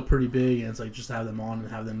they're still pretty big, and it's like just to have them on and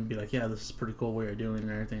have them be like, yeah, this is pretty cool what you're doing and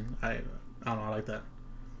everything. I don't know, I like that.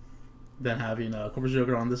 Then having Corpus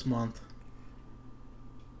Joker on this month,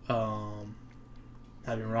 having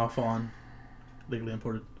Ralph on, legally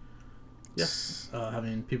imported. Yeah,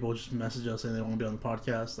 having people just message us saying they want to be on the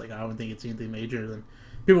podcast. Like, I don't think it's anything major. Then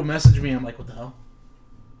people message me, I'm like, what the hell?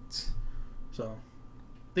 So, I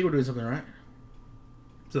think we're doing something right.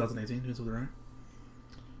 2018, doing something right.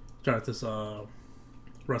 Started this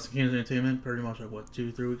Wrestling Kingdom Entertainment pretty much like,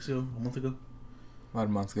 2-3 weeks ago? A month ago? About a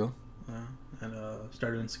month ago. And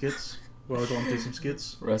started doing skits. We're always going to do some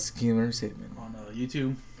skits. Wrestling Kingdom Entertainment. On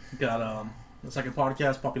YouTube. Got the second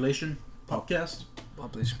podcast, Population Popcast.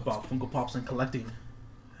 About Funko Pops and collecting.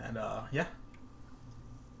 And yeah.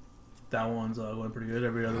 That one's going pretty good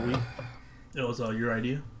every other week. It was your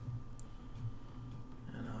idea.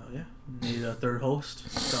 Yeah, needed a third host.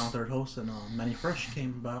 Found a third host, and Manny Fresh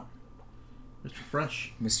came about. Mr.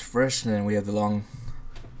 Fresh. And then we had the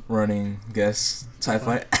long-running guest,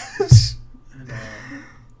 Typhi. And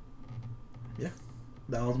yeah,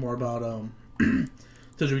 that was more about so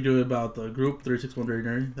we do it about the group 361 Dirty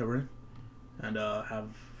Nerdy that we're in, and have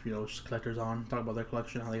just collectors on, talk about their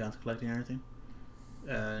collection, how they got into collecting and everything,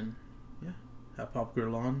 and yeah, have Pop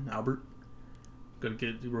Grill on, Albert,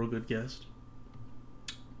 real good guest.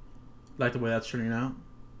 Like the way that's turning out.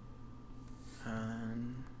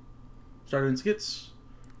 And started in skits.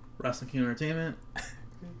 Wrestling Kingdom Entertainment.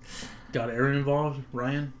 Got Aaron involved.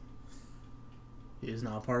 Ryan. He is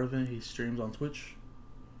now a part of it. He streams on Twitch.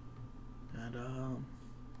 And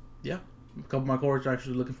yeah. A couple of my cohorts are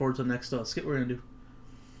actually looking forward to the next skit we're going to do.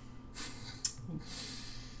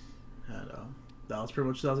 And that was pretty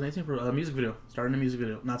much 2018 for a music video. Starting a music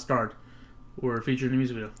video. Not starred. We're featured in a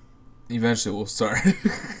music video. Eventually we'll start.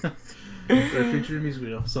 We're featured in a music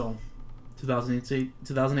video. So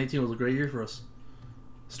 2018 was a great year for us.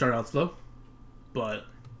 Started out slow, but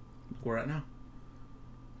we're at now.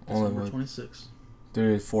 December 26th.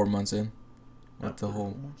 3-4 months in. With the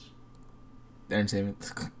whole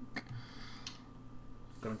entertainment.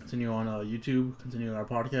 Gonna continue on YouTube, continue our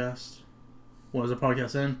podcast. When does our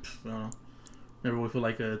podcast end? I don't know. Maybe we feel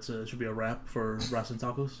like it should be a wrap for wrestling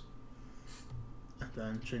tacos, and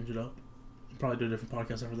then change it up. Probably do a different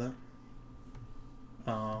podcast after that.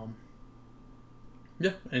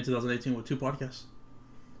 Yeah, in 2018 with 2 podcasts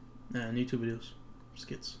and YouTube videos,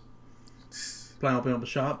 skits. Plan on opening up a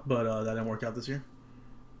shop, but that didn't work out this year.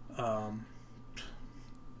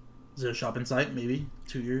 Is there a shop in sight? Maybe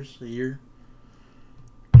 2 years, a year.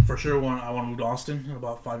 For sure, I want to move to Austin in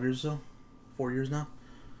about 5 years or so. 4 years now.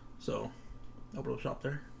 So, open up a shop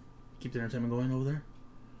there. Keep the entertainment going over there.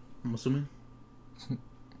 I'm assuming.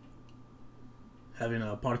 Having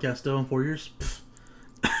a podcast still in 4 years.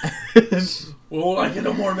 Well, I get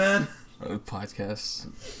no more, man. Podcast.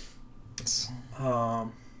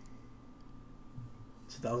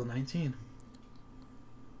 2019.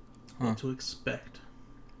 What to expect?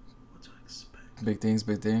 Big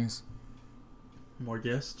things. More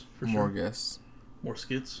guests, for More sure. guests. More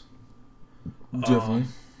skits. Definitely.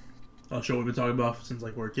 A show we've been talking about since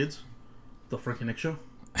like we were kids. The Frank and Nick Show.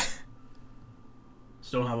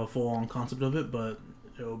 Still don't have a full-on concept of it, but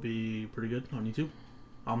it'll be pretty good on YouTube.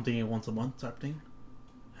 I'm thinking once a month type thing.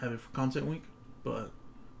 Have it for content week, but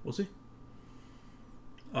we'll see.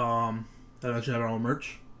 I actually have our own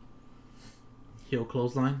merch. Heel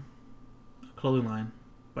Clothing line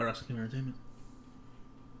by Wrestling King Entertainment.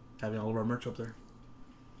 Having all of our merch up there.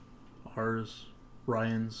 Ours,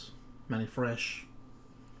 Ryan's, Manny Fresh,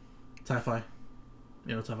 Ti-Fi.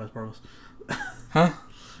 You know, Ti-Fi's part of us. Huh?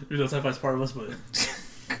 You know, Ti-Fi's part of us, but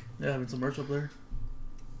yeah, having some merch up there.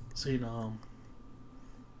 Seeing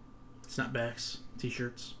snapbacks,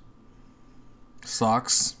 t-shirts,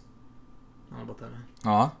 socks. I don't know about that, man.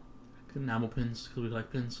 Aw. Enamel pins, because we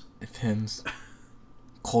like pins. Pins.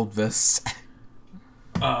 Cold vests.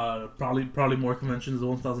 Probably more conventions than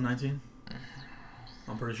 2019.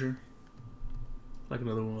 I'm pretty sure. Like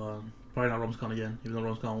another one, probably not RomesCon again, even though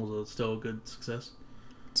RomesCon was still a good success.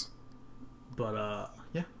 But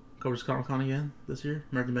yeah, covers Comic-Con again this year,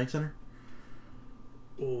 American Bank Center.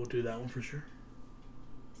 We'll do that one for sure.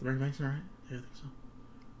 Is the American Bank Center right? Yeah, I think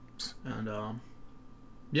so. And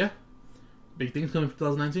yeah, big things coming for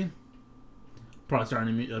 2019. Probably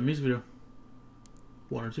starting a music video.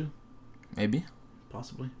 1 or 2. Maybe.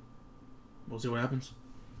 Possibly. We'll see what happens.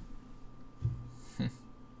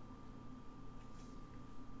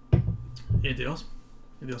 Anything else?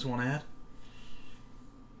 Anything else you want to add?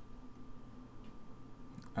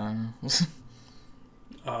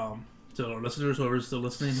 To our listeners, whoever's still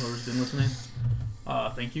listening, whoever's been listening,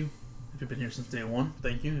 thank you. If you've been here since day 1,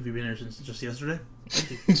 thank you. If you've been here since just yesterday,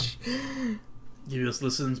 thank you. Give us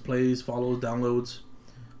listens, plays, follows, downloads,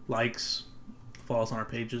 likes, follow us on our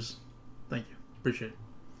pages. Thank you. Appreciate it.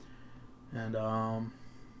 And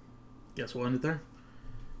guess we'll end it there.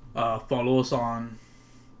 Follow us on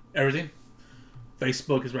everything.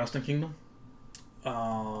 Facebook is Wrestling Kingdom.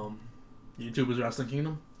 YouTube is Wrestling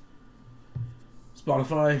Kingdom.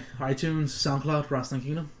 Spotify, iTunes, SoundCloud, Wrestling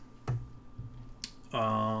Kingdom.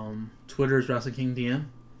 Twitter is Wrestling King DM.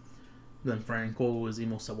 Then Franco is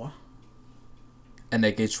Emo Sawa.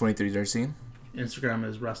 NAH2313. Instagram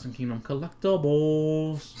is Wrestling Kingdom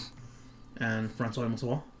Collectibles. And Francois Emo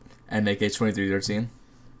Sawa. NAH2313.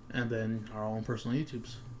 And then our own personal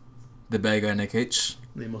YouTubes. The Bad Guy NAH.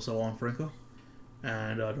 The Emo Sawa and Franco.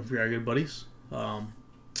 And don't forget our good buddies. Part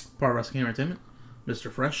of Wrestling King Entertainment.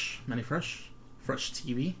 Mr. Fresh, Manny Fresh. Fresh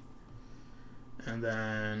TV. And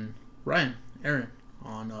then Aaron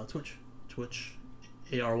on Twitch. Twitch,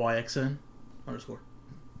 ARYXN _.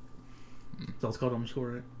 That's all it's called, underscore,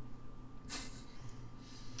 right?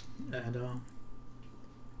 And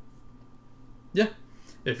yeah,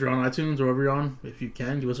 if you're on iTunes or wherever you're on, if you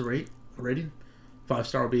can, give us a rating.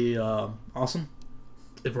 5-star would be awesome.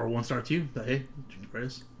 If we're 1-star to you, but hey, rate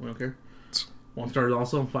us. We don't care. 1 star is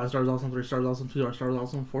awesome. 5 stars is awesome. 3 stars is awesome. 2 stars is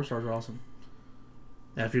awesome. 4 stars are awesome.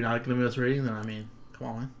 And if you're not going to give us a rating, then I mean, come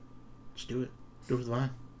on, man. Just do it. Do it for the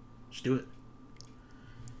line. Just do it.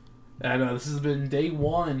 And this has been day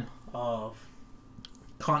 1 of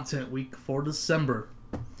content week for December.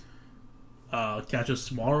 Catch us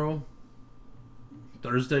tomorrow,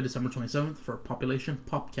 Thursday, December 27th, for Population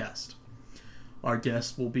Popcast. Our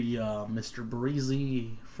guest will be Mr.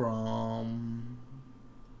 Breezy from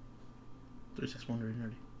 361 Dirty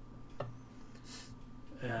Nerdy.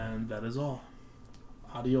 And that is all.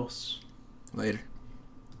 Adios. Later.